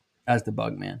as the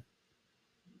bug man,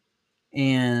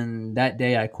 and that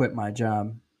day I quit my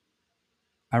job,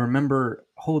 I remember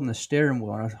holding the steering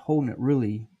wheel, and I was holding it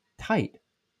really tight.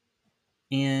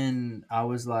 And I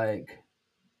was like,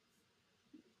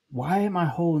 why am I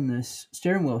holding this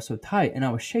steering wheel so tight? And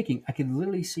I was shaking. I could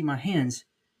literally see my hands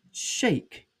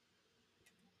shake.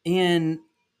 And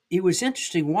it was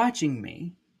interesting watching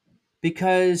me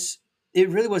because it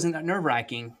really wasn't that nerve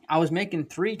wracking. I was making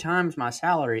 3 times my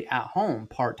salary at home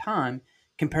part time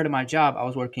compared to my job. I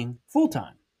was working full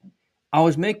time. I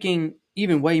was making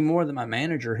even way more than my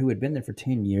manager, who had been there for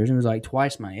 10 years and was like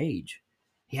twice my age.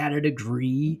 He had a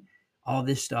degree, all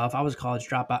this stuff. I was a college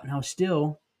dropout, and I was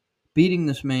still beating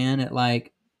this man at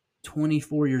like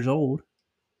 24 years old.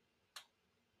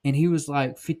 And he was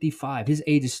like 55. His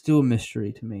age is still a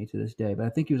mystery to me to this day, but I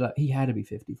think he had to be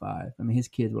 55. I mean, his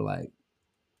kids were like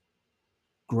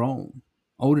grown,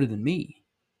 older than me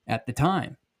at the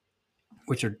time,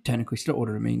 which are technically still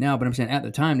older than me now. But I'm saying at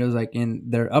the time, they was like in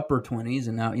their upper 20s.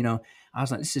 And now, I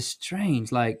was like, this is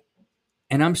strange. Like,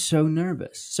 and I'm so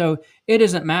nervous. So it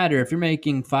doesn't matter if you're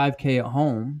making 5K at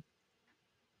home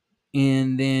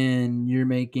and then you're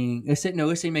making, let's say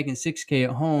you're making 6K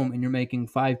at home and you're making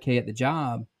 5K at the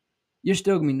job. You're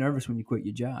still gonna be nervous when you quit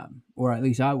your job, or at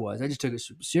least I was. I just took it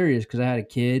super serious because I had a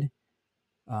kid.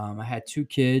 I had 2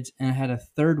 kids, and I had a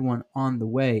third one on the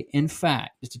way. In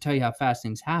fact, just to tell you how fast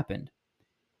things happened,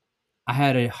 I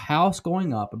had a house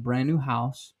going up, a brand new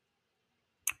house.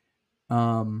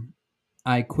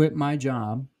 I quit my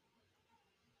job,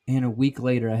 and a week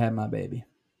later, I had my baby.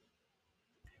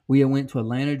 We went to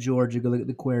Atlanta, Georgia, to go look at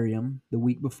the aquarium the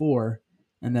week before,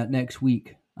 and that next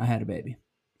week, I had a baby.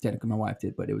 Technically, my wife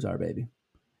did, but it was our baby.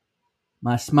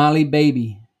 My smiley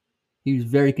baby. He was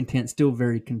very content, still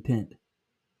very content.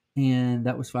 And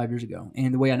that was 5 years ago.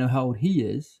 And the way I know how old he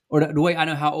is, or the way I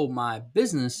know how old my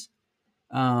business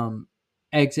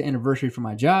exit anniversary for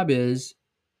my job is,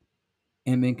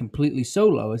 and being completely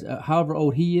solo, is however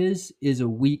old he is a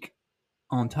week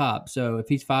on top. So if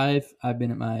he's 5, I've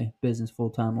been at my business full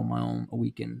time on my own a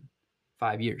week in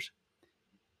 5 years.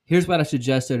 Here's what I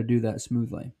suggest to do that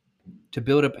smoothly: to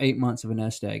build up 8 months of a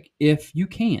nest egg, if you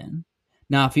can.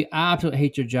 Now, if you absolutely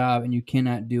hate your job and you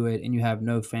cannot do it and you have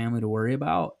no family to worry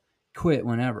about, quit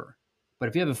whenever. But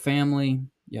if you have a family,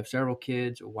 you have several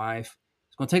kids, a wife,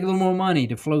 it's going to take a little more money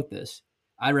to float this.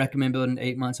 I recommend building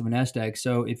 8 months of a nest egg.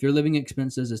 So if your living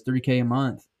expenses is $3K a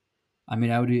month, I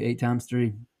would do 8 times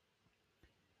 3.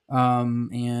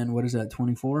 And what is that,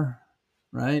 24?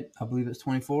 Right? I believe it's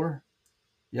 24.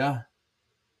 Yeah.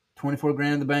 24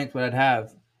 grand in the bank, what I'd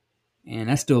have. And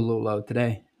that's still a little low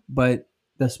today, but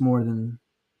that's more than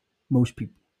most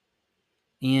people.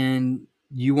 And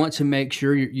you want to make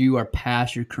sure you are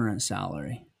past your current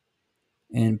salary,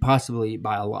 and possibly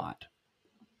by a lot.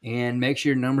 And make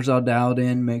sure your numbers are dialed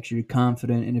in. Make sure you're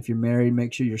confident. And if you're married,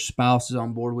 make sure your spouse is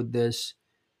on board with this.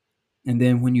 And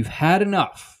then when you've had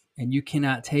enough and you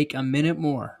cannot take a minute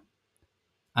more,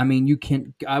 I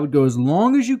would go as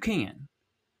long as you can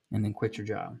and then quit your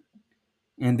job.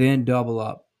 And then double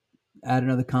up. Add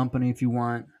another company if you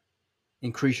want.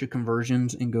 Increase your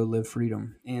conversions and go live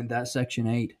freedom. And that's Section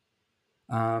 8.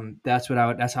 That's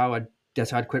how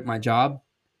I'd quit my job.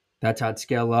 That's how I'd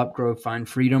scale up, grow, find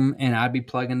freedom, and I'd be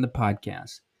plugging the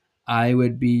podcast. I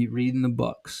would be reading the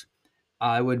books.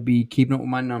 I would be keeping up with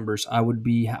my numbers. I would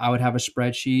have a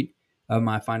spreadsheet of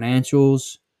my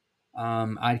financials.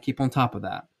 I'd keep on top of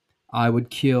that. I would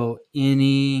kill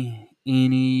any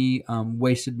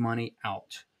wasted money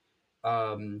out.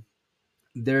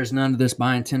 There's none of this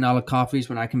buying $10 coffees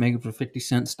when I can make it for 50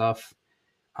 cent stuff.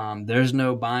 There's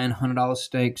no buying $100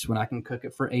 steaks when I can cook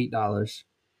it for $8.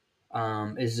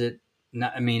 Is it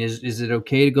not? Is it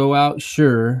okay to go out?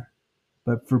 Sure.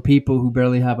 But for people who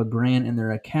barely have a grand in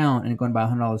their account and going to buy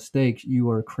 $100 steaks, you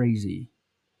are crazy.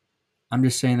 I'm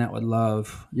just saying that with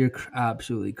love. You're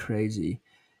absolutely crazy.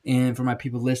 And for my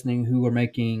people listening who are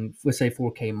making, let's say,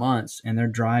 4K months, and they're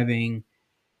driving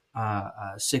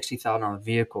a $60,000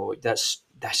 vehicle. That's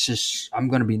just, I'm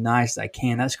going to be nice as I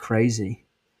can. That's crazy.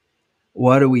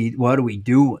 What are we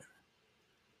doing?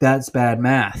 That's bad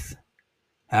math.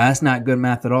 That's not good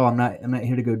math at all. I'm not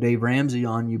here to go Dave Ramsey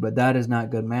on you, but that is not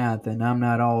good math. And I'm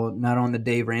not on the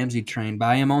Dave Ramsey train, but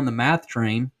I am on the math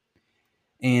train.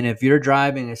 And if you're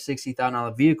driving a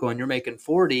 $60,000 vehicle and you're making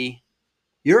 40,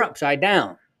 you're upside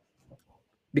down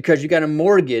because you got a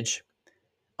mortgage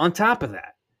on top of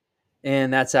that.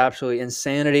 And that's absolutely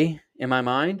insanity in my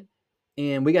mind.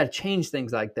 And we got to change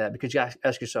things like that, because you got to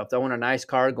ask yourself, do I want a nice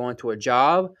car going to a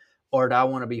job, or do I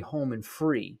want to be home and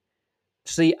free?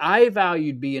 See, I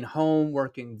valued being home,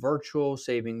 working virtual,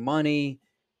 saving money,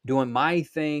 doing my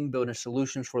thing, building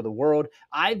solutions for the world.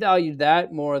 I valued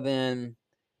that more than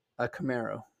a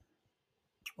Camaro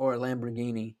or a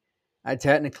Lamborghini. I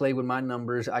technically, with my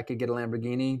numbers, I could get a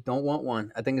Lamborghini. Don't want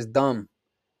one. I think it's dumb.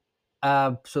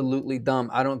 Absolutely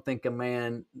dumb. I don't think a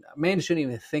man shouldn't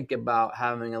even think about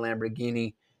having a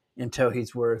Lamborghini until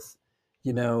he's worth,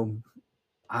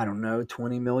 I don't know,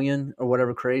 20 million or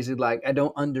whatever crazy. Like, I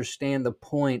don't understand the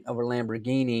point of a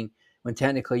Lamborghini when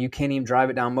technically you can't even drive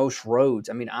it down most roads.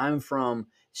 I mean, I'm from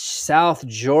South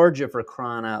Georgia, for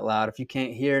crying out loud. If you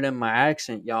can't hear it in my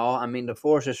accent, y'all, I mean, the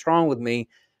force is strong with me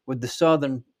with the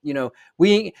Southern,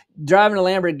 we ain't driving a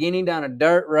Lamborghini down a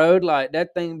dirt road like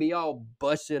that thing be all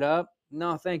busted up.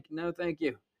 No, thank you. No, thank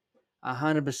you.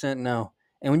 100% no.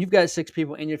 And when you've got 6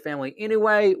 people in your family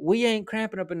anyway, we ain't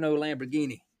cramping up in no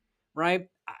Lamborghini, right?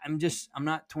 I'm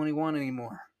not 21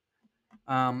 anymore.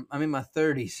 I'm in my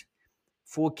 30s,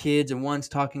 4 kids, and one's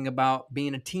talking about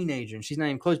being a teenager. And she's not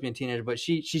even close to being a teenager, but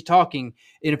she's talking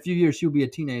in a few years, she'll be a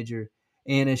teenager.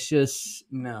 And it's just,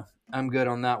 no, I'm good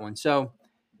on that one. So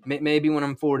maybe when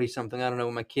I'm 40 something, I don't know,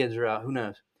 when my kids are out, who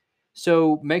knows?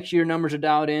 So make sure your numbers are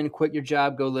dialed in, quit your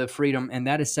job, go live freedom. And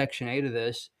that is section 8 of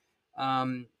this.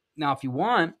 Now, if you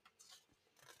want,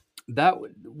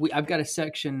 I've got a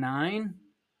section 9.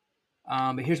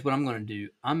 But here's what I'm going to do.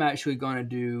 I'm actually going to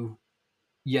do,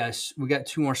 yes, we got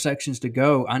 2 more sections to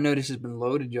go. I know this has been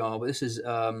loaded, y'all, but this is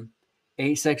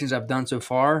 8 sections I've done so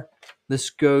far.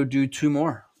 Let's go do 2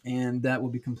 more, and that will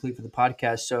be complete for the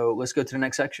podcast. So let's go to the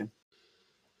next section.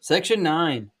 Section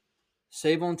 9,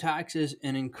 save on taxes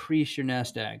and increase your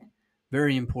nest egg.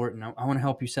 Very important. I want to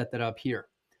help you set that up here.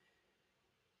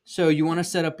 So you want to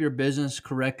set up your business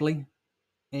correctly,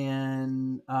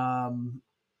 and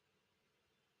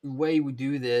the way we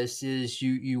do this is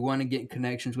you want to get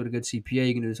connections with a good CPA.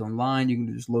 You can do this online. You can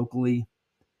do this locally.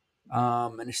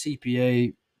 And a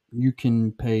CPA, you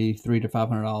can pay $300 to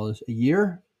 $500 a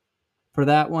year for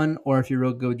that one. Or if you're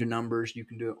real good with your numbers, you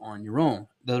can do it on your own.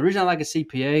 The reason I like a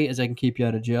CPA is I can keep you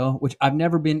out of jail, which I've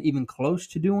never been even close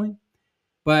to doing.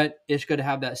 But it's good to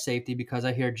have that safety, because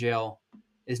I hear jail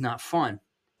is not fun.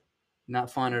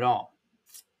 Not fun at all.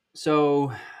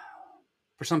 So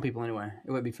for some people anyway,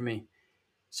 it would be for me.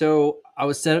 So I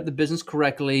would set up the business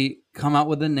correctly, come out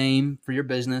with a name for your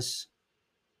business.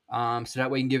 So that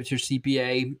way you can give it to your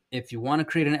CPA. If you want to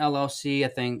create an LLC, I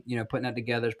think, putting that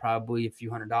together is probably a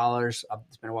few $100s.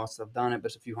 It's been a while since I've done it, but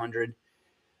it's a few hundred.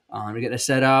 To get it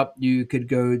set up, you could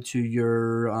go to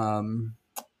your,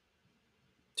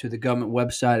 to the government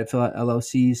website and fill out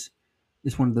LLCs.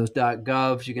 It's one of those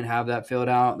 .govs. You can have that filled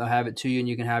out. They'll have it to you, and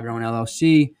you can have your own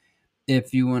LLC.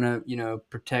 If you want to,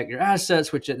 protect your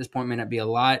assets, which at this point may not be a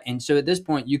lot. And so at this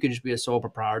point, you could just be a sole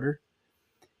proprietor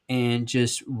and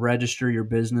just register your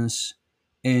business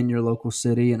in your local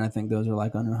city. And I think those are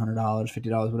like under $100,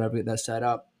 $50, whatever, get that set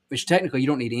up, which technically you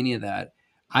don't need any of that.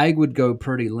 I would go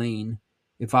pretty lean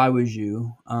if I was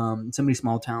you. Some of these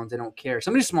small towns, they don't care.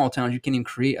 Some of these small towns, you can't even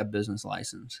create a business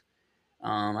license.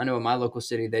 I know in my local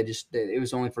city, it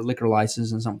was only for liquor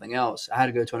license and something else. I had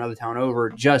to go to another town over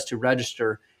just to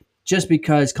register, just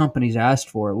because companies asked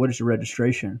for it. What is your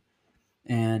registration?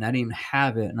 And I didn't even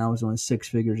have it, and I was on 6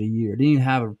 figures a year. Didn't even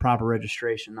have a proper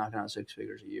registration, knocking out 6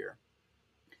 figures a year.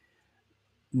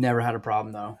 Never had a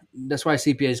problem, though. That's why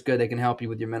CPA is good. They can help you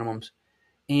with your minimums.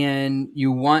 And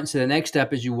so the next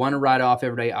step is you want to write off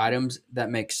everyday items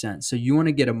that make sense. So you want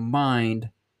to get a mind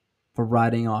for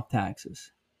writing off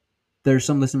taxes. There's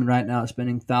some listening right now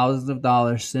spending thousands of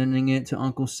dollars sending it to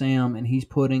Uncle Sam, and he's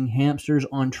putting hamsters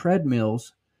on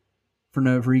treadmills for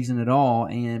no reason at all.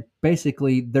 And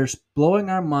basically, they're blowing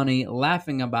our money,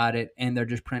 laughing about it, and they're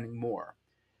just printing more,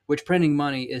 which printing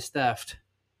money is theft.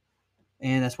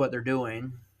 And that's what they're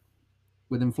doing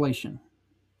with inflation.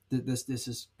 This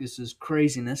is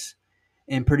craziness.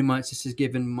 And pretty much a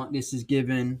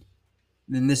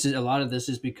lot of this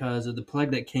is because of the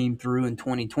plague that came through in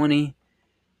 2020,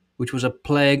 which was a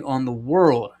plague on the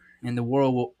world. and the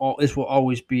world this will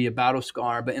always be a battle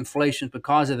scar. But inflation's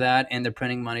because of that, and they're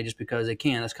printing money just because they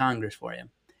can. That's Congress for you.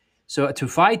 So to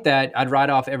fight that, I'd write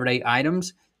off everyday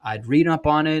items. I'd read up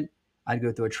on it. I'd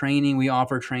go through a training. We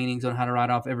offer trainings on how to write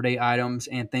off everyday items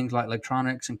and things like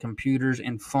electronics and computers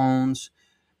and phones,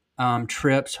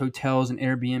 trips, hotels and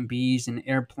Airbnbs and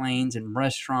airplanes and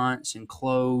restaurants and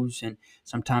clothes. And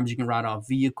sometimes you can write off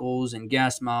vehicles and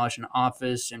gas mileage and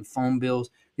office and phone bills.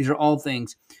 These are all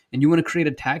things. And you want to create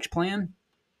a tax plan.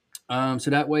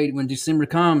 So that way, when December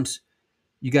comes,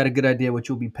 you got a good idea what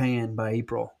you'll be paying by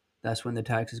April. That's when the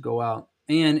taxes go out.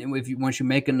 And if you once you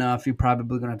make enough, you're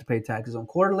probably going to have to pay taxes on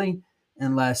quarterly,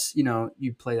 unless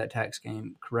you play that tax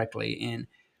game correctly. And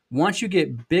once you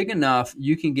get big enough,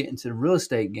 you can get into the real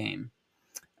estate game.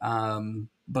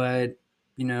 But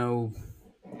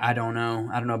I don't know.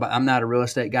 I'm not a real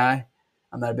estate guy.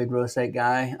 I'm not a big real estate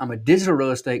guy. I'm a digital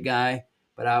real estate guy,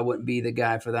 but I wouldn't be the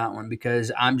guy for that one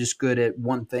because I'm just good at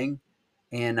one thing.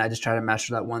 And I just try to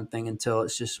master that one thing until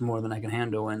it's just more than I can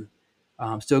handle. And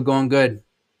still going good.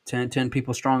 10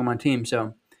 people strong on my team.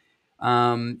 So,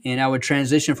 and I would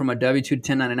transition from a W-2 to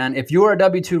 1099. If you are a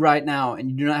W-2 right now and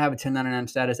you do not have a 1099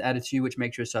 status added to you, which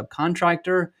makes you a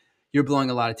subcontractor, you're blowing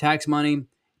a lot of tax money.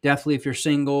 Definitely if you're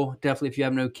single, definitely if you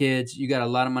have no kids, you got a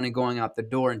lot of money going out the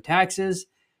door in taxes.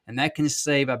 And that can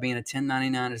save by being a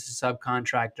 1099 as a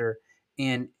subcontractor.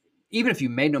 And even if you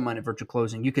made no money at virtual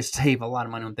closing, you could save a lot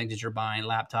of money on things that you're buying,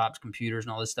 laptops, computers,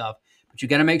 and all this stuff. But you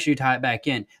got to make sure you tie it back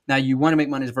in. Now, you want to make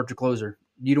money as a virtual closer.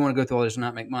 You don't want to go through all this and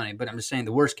not make money. But I'm just saying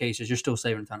the worst case is you're still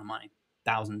saving a ton of money,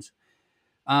 thousands.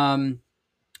 Then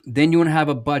you want to have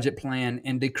a budget plan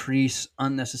and decrease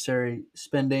unnecessary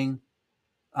spending.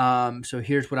 So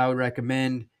here's what I would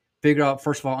recommend. Figure out,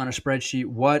 first of all, on a spreadsheet,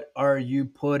 what are you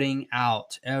putting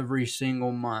out every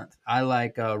single month? I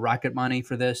like Rocket Money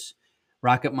for this.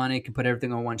 Rocket Money can put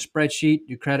everything on one spreadsheet.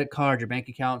 Your credit card, your bank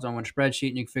accounts on one spreadsheet,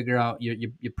 and you can figure out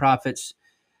your profits,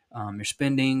 your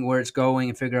spending, where it's going,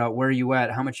 and figure out where you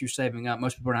at, how much you're saving up.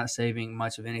 Most people are not saving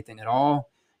much of anything at all.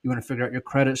 You want to figure out your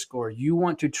credit score. You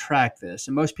want to track this.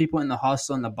 And most people in the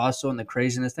hustle and the bustle and the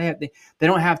craziness, they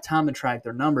don't have time to track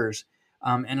their numbers.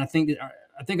 And I think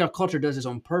our culture does this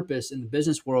on purpose in the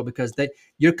business world because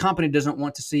your company doesn't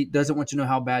want to know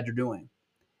how bad you're doing.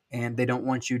 And they don't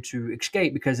want you to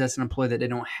escape because that's an employee that they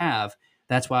don't have.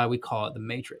 That's why we call it the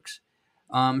matrix.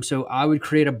 So I would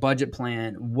create a budget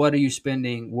plan. What are you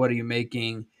spending? What are you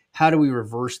making? How do we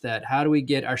reverse that? How do we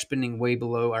get our spending way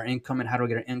below our income? And how do we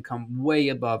get our income way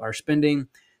above our spending?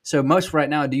 So most right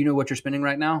now, do you know what you're spending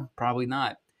right now? Probably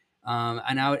not.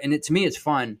 To me, it's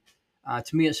fun.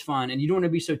 To me, it's fun. And you don't want to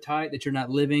be so tight that you're not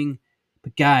living.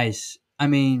 But guys, I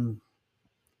mean,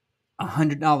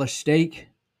 $100 steak,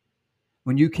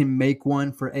 when you can make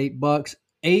one for $8,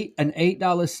 an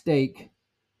 $8 steak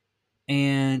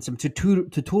and some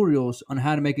tutorials on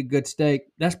how to make a good steak,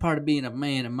 that's part of being a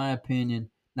man, in my opinion.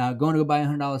 Now, going to go buy a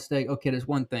 $100 steak, okay, that's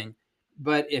one thing.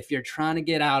 But if you're trying to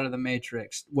get out of the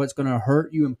matrix, what's going to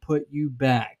hurt you and put you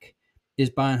back is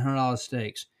buying $100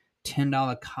 steaks,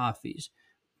 $10 coffees,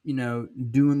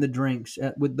 doing the drinks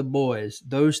with the boys,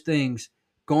 those things,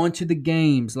 going to the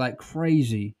games like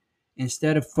crazy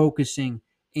instead of focusing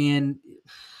and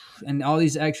all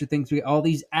these extra things, all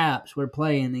these apps we're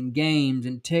playing and games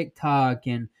and TikTok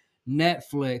and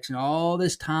Netflix and all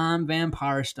this time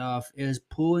vampire stuff is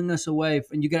pulling us away.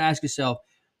 And you got to ask yourself,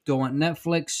 do I want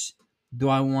Netflix? Do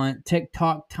I want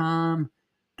TikTok time?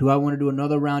 Do I want to do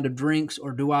another round of drinks,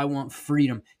 or do I want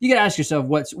freedom? You got to ask yourself,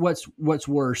 what's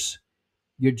worse,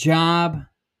 your job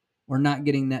or not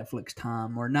getting Netflix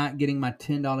time or not getting my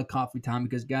 $10 coffee time?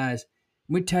 Because guys,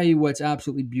 let me tell you what's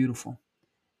absolutely beautiful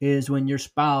is when your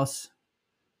spouse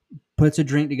puts a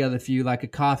drink together for you, like a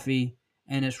coffee,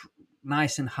 and it's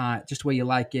nice and hot, just the way you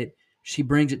like it. She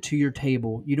brings it to your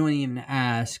table. You don't even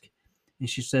ask. And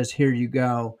she says, here you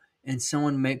go. And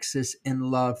someone makes this in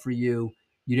love for you.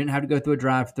 You didn't have to go through a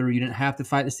drive-thru. You didn't have to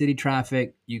fight the city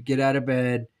traffic. You get out of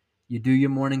bed. You do your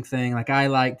morning thing. Like I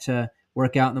like to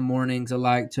work out in the mornings. I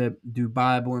like to do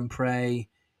Bible and pray,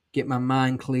 get my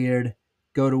mind cleared,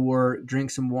 go to work, drink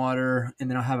some water, and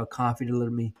then I'll have a coffee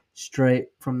delivered to me straight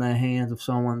from the hands of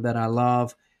someone that I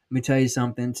love. Let me tell you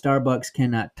something. Starbucks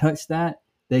cannot touch that.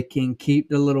 They can keep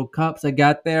the little cups I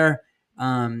got there.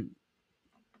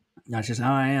 That's just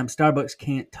how I am. Starbucks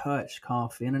can't touch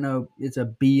coffee. And I know it's a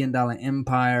billion-dollar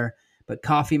empire, but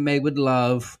coffee made with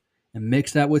love and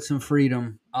mix that with some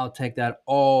freedom, I'll take that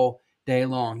all day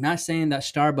long. Not saying that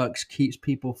Starbucks keeps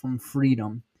people from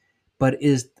freedom, but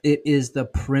it is the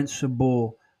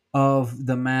principle of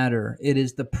the matter. It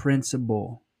is the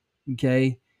principle,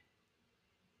 okay?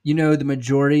 The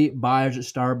majority buyers at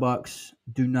Starbucks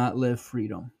do not live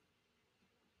freedom.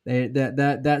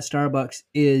 That Starbucks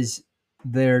is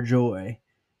their joy.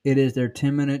 It is their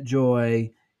 10-minute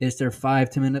joy. It's their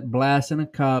 5-10 minute blast in a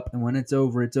cup, and when it's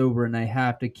over, and they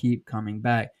have to keep coming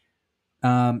back.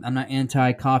 I'm not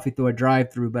anti coffee through a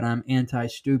drive through, but I'm anti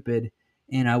stupid.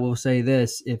 And I will say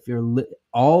this: if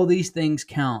all these things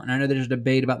count, and I know there's a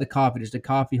debate about the coffee. Does the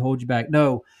coffee hold you back?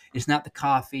 No, it's not the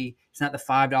coffee. It's not the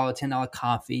 $5, $10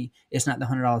 coffee. It's not the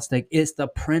 $100 steak. It's the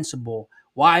principle.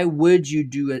 Why would you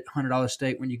do a $100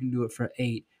 steak when you can do it for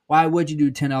 $8? Why would you do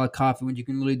a $10 coffee when you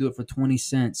can literally do it for 20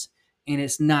 cents? And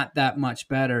it's not that much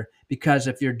better, because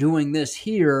if you're doing this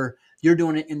here, you're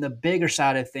doing it in the bigger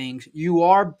side of things. You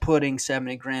are putting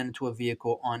 70 grand into a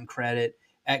vehicle on credit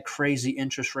at crazy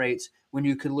interest rates when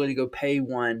you could literally go pay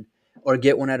one or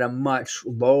get one at a much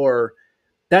lower.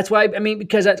 That's why, I mean,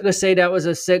 because let's say that was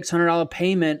a $600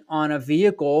 payment on a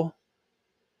vehicle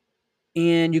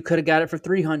and you could have got it for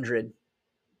 $300.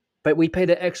 But we pay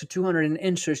the extra $200 in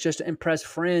interest just to impress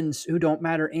friends who don't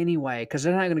matter anyway, because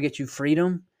they're not going to get you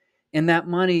freedom. And that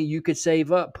money you could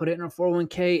save up, put it in a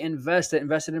 401k, invest it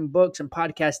in books and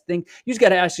podcasts. You just got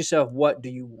to ask yourself, what do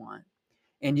you want?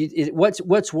 And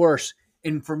what's worse?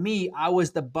 And for me, I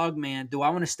was the bug man. Do I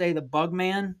want to stay the bug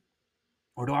man,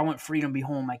 or do I want freedom, be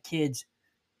home with my kids,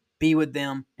 be with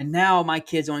them? And now my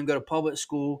kids only go to public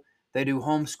school. They do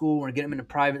homeschool or get them into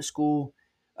private school,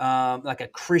 like a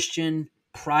Christian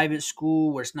private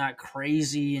school where it's not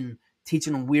crazy and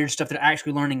teaching them weird stuff. They're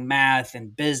actually learning math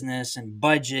and business and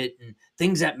budget and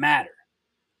things that matter.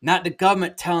 Not the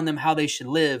government telling them how they should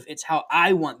live. It's how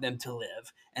I want them to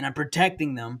live. And I'm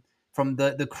protecting them from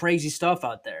the crazy stuff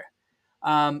out there.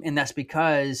 And that's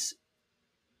because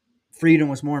freedom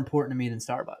was more important to me than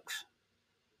Starbucks.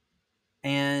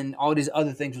 And all these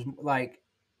other things was like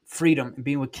freedom and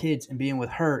being with kids and being with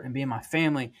her and being my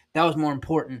family. That was more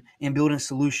important in building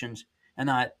solutions and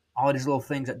not all these little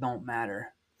things that don't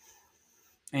matter.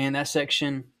 And that's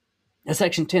section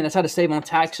 10. That's how to save on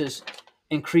taxes,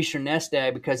 increase your nest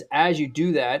egg, because as you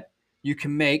do that, you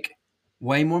can make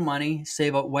way more money,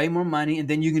 save up way more money, and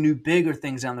then you can do bigger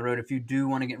things down the road if you do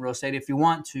want to get in real estate, if you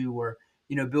want to, or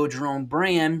build your own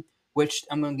brand, which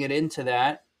I'm going to get into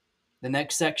that. The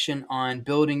next section on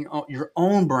building your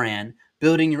own brand,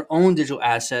 building your own digital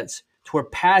assets to where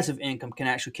passive income can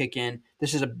actually kick in.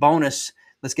 This is a bonus.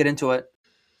 Let's get into it.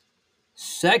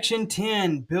 Section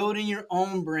 10, building your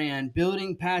own brand,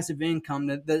 building passive income,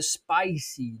 the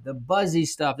spicy, the buzzy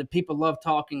stuff that people love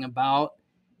talking about.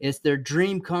 It's their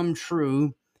dream come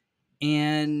true.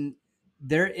 And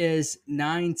there is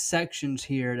 9 sections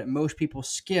here that most people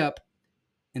skip,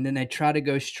 and then they try to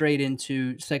go straight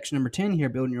into section number 10 here,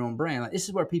 building your own brand. Like, this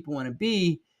is where people want to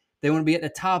be. They want to be at the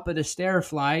top of the stair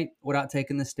flight without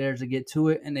taking the stairs to get to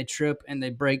it, and they trip and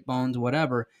they break bones,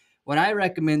 whatever. What I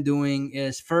recommend doing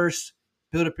is first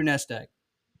build up your nest egg.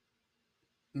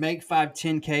 Make 5,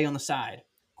 10K on the side.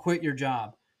 Quit your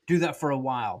job. Do that for a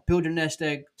while. Build your nest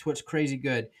egg to what's crazy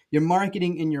good. Your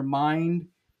marketing in your mind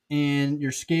and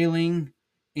your scaling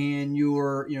and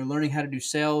you're learning how to do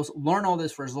sales. Learn all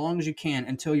this for as long as you can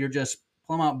until you're just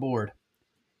plumb out bored.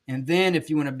 And then if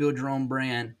you want to build your own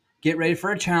brand, get ready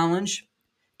for a challenge.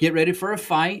 Get ready for a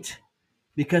fight,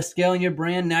 because scaling your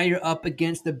brand, now you're up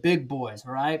against the big boys,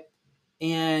 all right?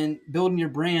 And building your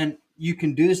brand, you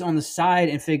can do this on the side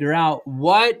and figure out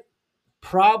what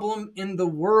problem in the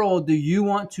world do you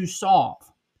want to solve?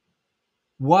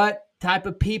 What type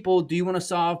of people do you want to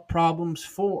solve problems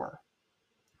for?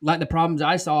 Like the problems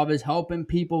I solve is helping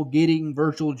people getting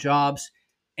virtual jobs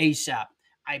ASAP.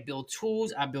 I build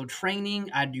tools, I build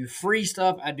training, I do free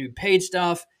stuff, I do paid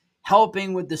stuff,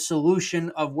 helping with the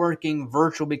solution of working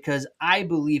virtual, because I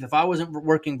believe if I wasn't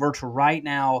working virtual right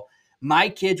now, my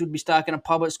kids would be stuck in a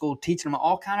public school teaching them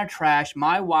all kind of trash.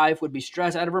 My wife would be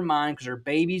stressed out of her mind because her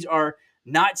babies are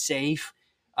not safe.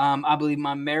 I believe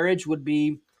my marriage would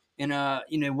be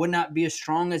would not be as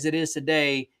strong as it is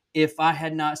today if I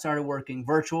had not started working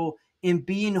virtual and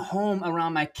being home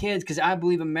around my kids, because I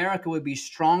believe America would be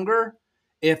stronger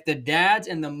if the dads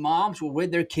and the moms were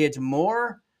with their kids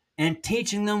more and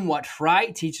teaching them what's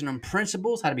right, teaching them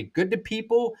principles, how to be good to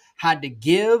people, how to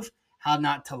give, how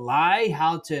not to lie,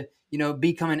 how to,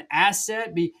 become an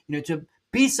asset, to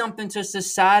be something to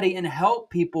society and help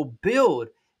people build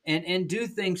and do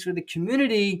things for the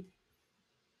community.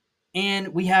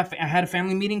 And I had a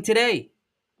family meeting today,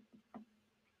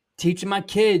 teaching my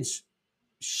kids,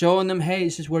 showing them, hey,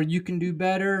 this is where you can do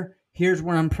better. Here's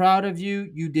where I'm proud of you.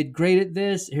 You did great at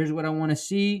this. Here's what I want to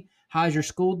see. How's your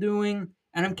school doing?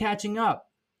 And I'm catching up.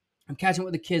 I'm catching up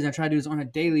with the kids. I try to do this on a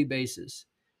daily basis.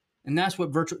 And that's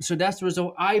what so that's the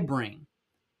result I bring.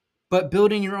 But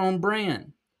building your own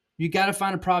brand. You got to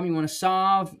find a problem you want to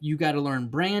solve. You got to learn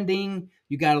branding.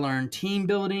 You got to learn team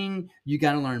building. You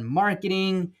got to learn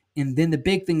marketing. And then the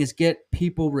big thing is get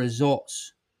people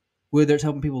results, whether it's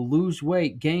helping people lose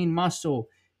weight, gain muscle,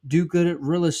 do good at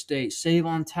real estate, save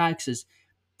on taxes.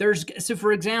 So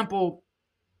for example,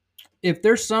 if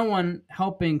there's someone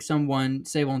helping someone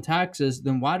save on taxes,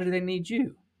 then why do they need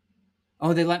you?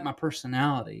 Oh, they like my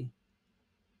personality.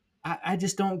 I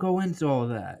just don't go into all of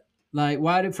that. Like,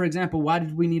 for example, why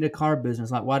did we need a car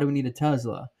business? Like, why do we need a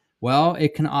Tesla? Well,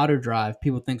 it can auto drive.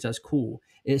 People think that's cool.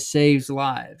 It saves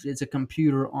lives. It's a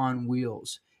computer on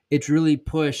wheels. It's really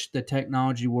pushed the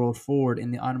technology world forward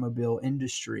in the automobile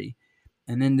industry.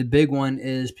 And then the big one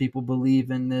is people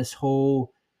believe in this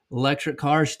whole electric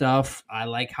car stuff. I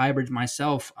like hybrids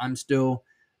myself. I'm still,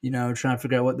 trying to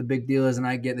figure out what the big deal is. And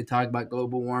I get they talk about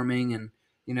global warming and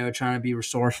trying to be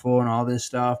resourceful and all this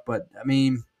stuff. But I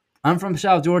mean, I'm from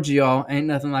South Georgia, y'all. Ain't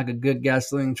nothing like a good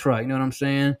gasoline truck. You know what I'm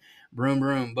saying? Broom,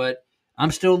 broom. But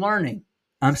I'm still learning.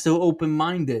 I'm still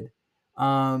open-minded.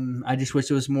 I just wish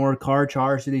there was more car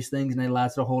charge to these things and they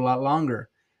last a whole lot longer.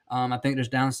 I think there's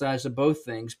downsides to both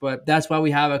things, but that's why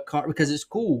we have a car, because it's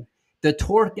cool. The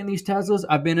torque in these Teslas,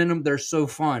 I've been in them. They're so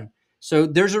fun. So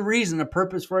there's a reason, a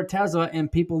purpose for a Tesla,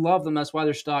 and people love them. That's why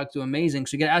their stocks do amazing.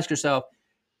 So you got to ask yourself,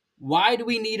 why do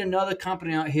we need another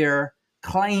company out here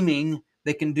claiming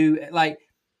they can do, like,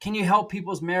 can you help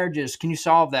people's marriages? Can you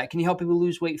solve that? Can you help people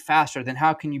lose weight faster? Then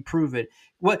how can you prove it?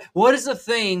 What is the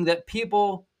thing that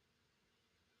people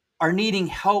are needing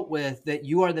help with that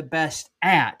you are the best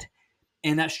at?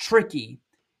 And that's tricky.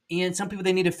 And some people,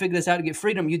 they need to figure this out to get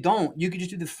freedom. You don't. You could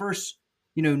just do the first,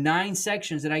 9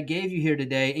 sections that I gave you here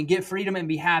today and get freedom and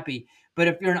be happy. But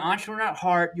if you're an entrepreneur at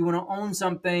heart, you want to own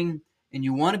something and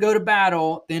you want to go to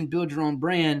battle, then build your own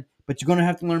brand. But you're going to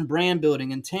have to learn brand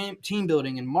building and team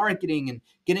building and marketing and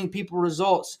getting people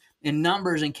results and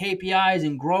numbers and KPIs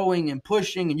and growing and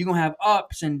pushing. And you're going to have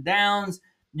ups and downs.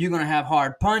 You're going to have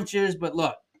hard punches. But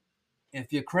look,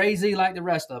 if you're crazy like the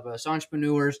rest of us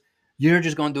entrepreneurs, you're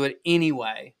just going to do it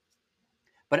anyway.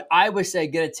 But I would say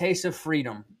get a taste of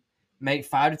freedom. Make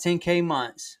 5 to 10K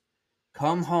months.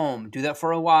 Come home. Do that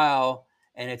for a while.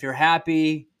 And if you're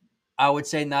happy, I would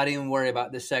say not even worry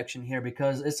about this section here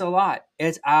because it's a lot.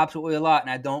 It's absolutely a lot.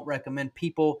 And I don't recommend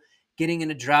people getting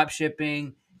into drop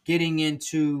shipping, getting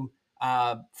into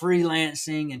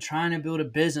freelancing and trying to build a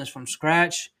business from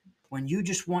scratch when you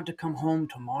just want to come home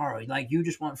tomorrow. Like, you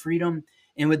just want freedom.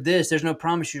 And with this, there's no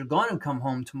promise you're going to come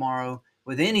home tomorrow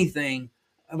with anything,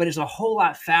 but it's a whole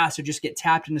lot faster just get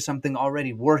tapped into something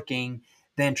already working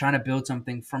than trying to build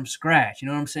something from scratch. You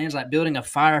know what I'm saying? It's like building a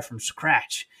fire from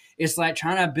scratch. It's like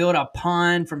trying to build a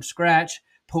pond from scratch,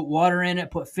 put water in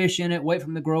it, put fish in it, wait for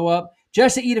them to grow up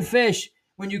just to eat a fish,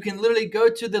 when you can literally go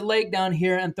to the lake down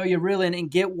here and throw your reel in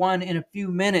and get one in a few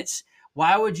minutes.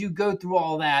 Why would you go through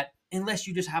all that unless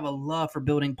you just have a love for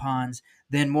building ponds?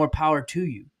 Then more power to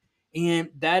you. And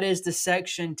that is the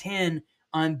section 10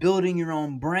 on building your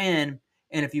own brand.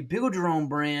 And if you build your own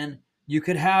brand, you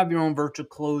could have your own virtual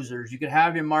closers. You could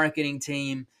have your marketing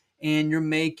team, and you're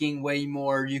making way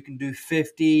more. You can do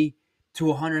 $50,000 to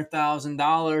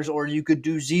 $100,000, or you could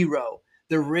do zero.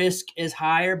 The risk is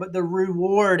higher, but the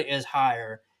reward is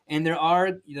higher. And there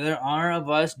are of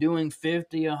us doing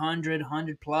 50,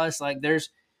 100 plus. Like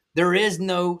there is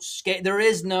no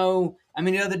scale. I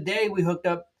mean, the other day we hooked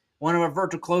up one of our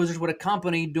virtual closers with a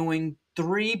company doing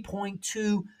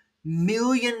 $3.2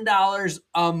 million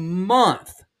a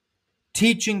month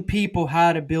teaching people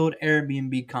how to build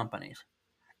Airbnb companies.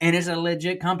 And it's a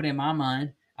legit company in my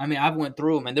mind. I mean, I've went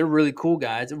through them, and they're really cool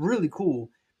guys. Really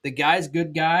cool. The guy's a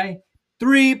good guy.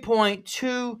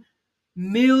 $3.2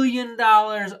 million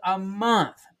a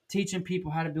month teaching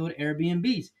people how to build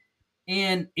Airbnbs.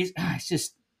 And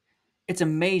it's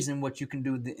amazing what you can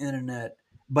do with the internet,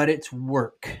 but it's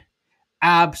work.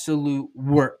 Absolute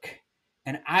work.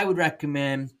 And I would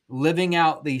recommend living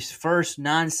out these first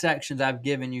 9 sections I've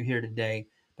given you here today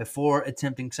before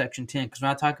attempting section 10. Because when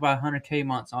I talk about 100K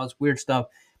months, all this weird stuff,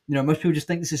 most people just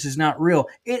think this is not real.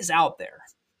 It's out there.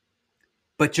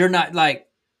 But you're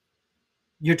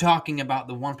talking about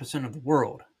the 1% of the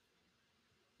world.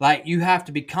 Like, you have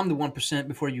to become the 1%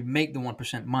 before you make the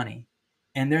 1% money.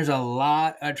 And there's a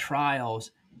lot of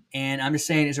trials. And I'm just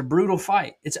saying, it's a brutal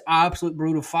fight. It's an absolute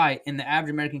brutal fight. And the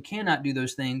average American cannot do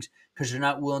those things because they're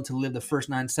not willing to live the first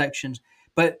 9 sections.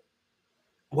 But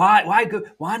why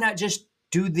not just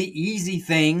do the easy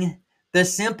thing, the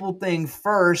simple thing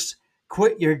first?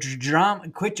 Quit your drama,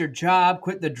 quit your job,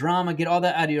 quit the drama, get all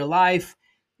that out of your life,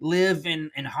 live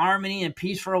in harmony and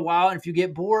peace for a while. And if you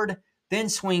get bored, then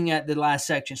swing at the last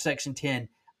section, section 10.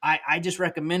 I just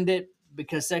recommend it.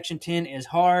 because Section 10 is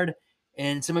hard,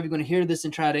 and some of you are going to hear this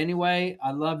and try it anyway.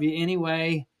 I love you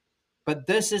anyway. But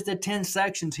this is the 10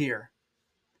 sections here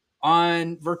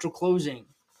on virtual closing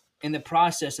and the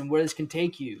process and where this can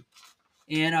take you.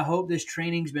 And I hope this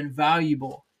training's been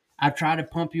valuable. I've tried to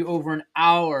pump you over an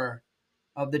hour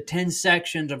of the 10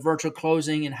 sections of virtual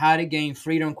closing and how to gain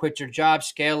freedom, quit your job,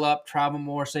 scale up, travel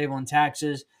more, save on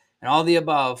taxes, and all the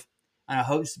above. And I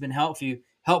hope it's been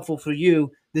helpful for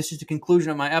you. This is the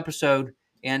conclusion of my episode,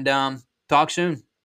 and talk soon.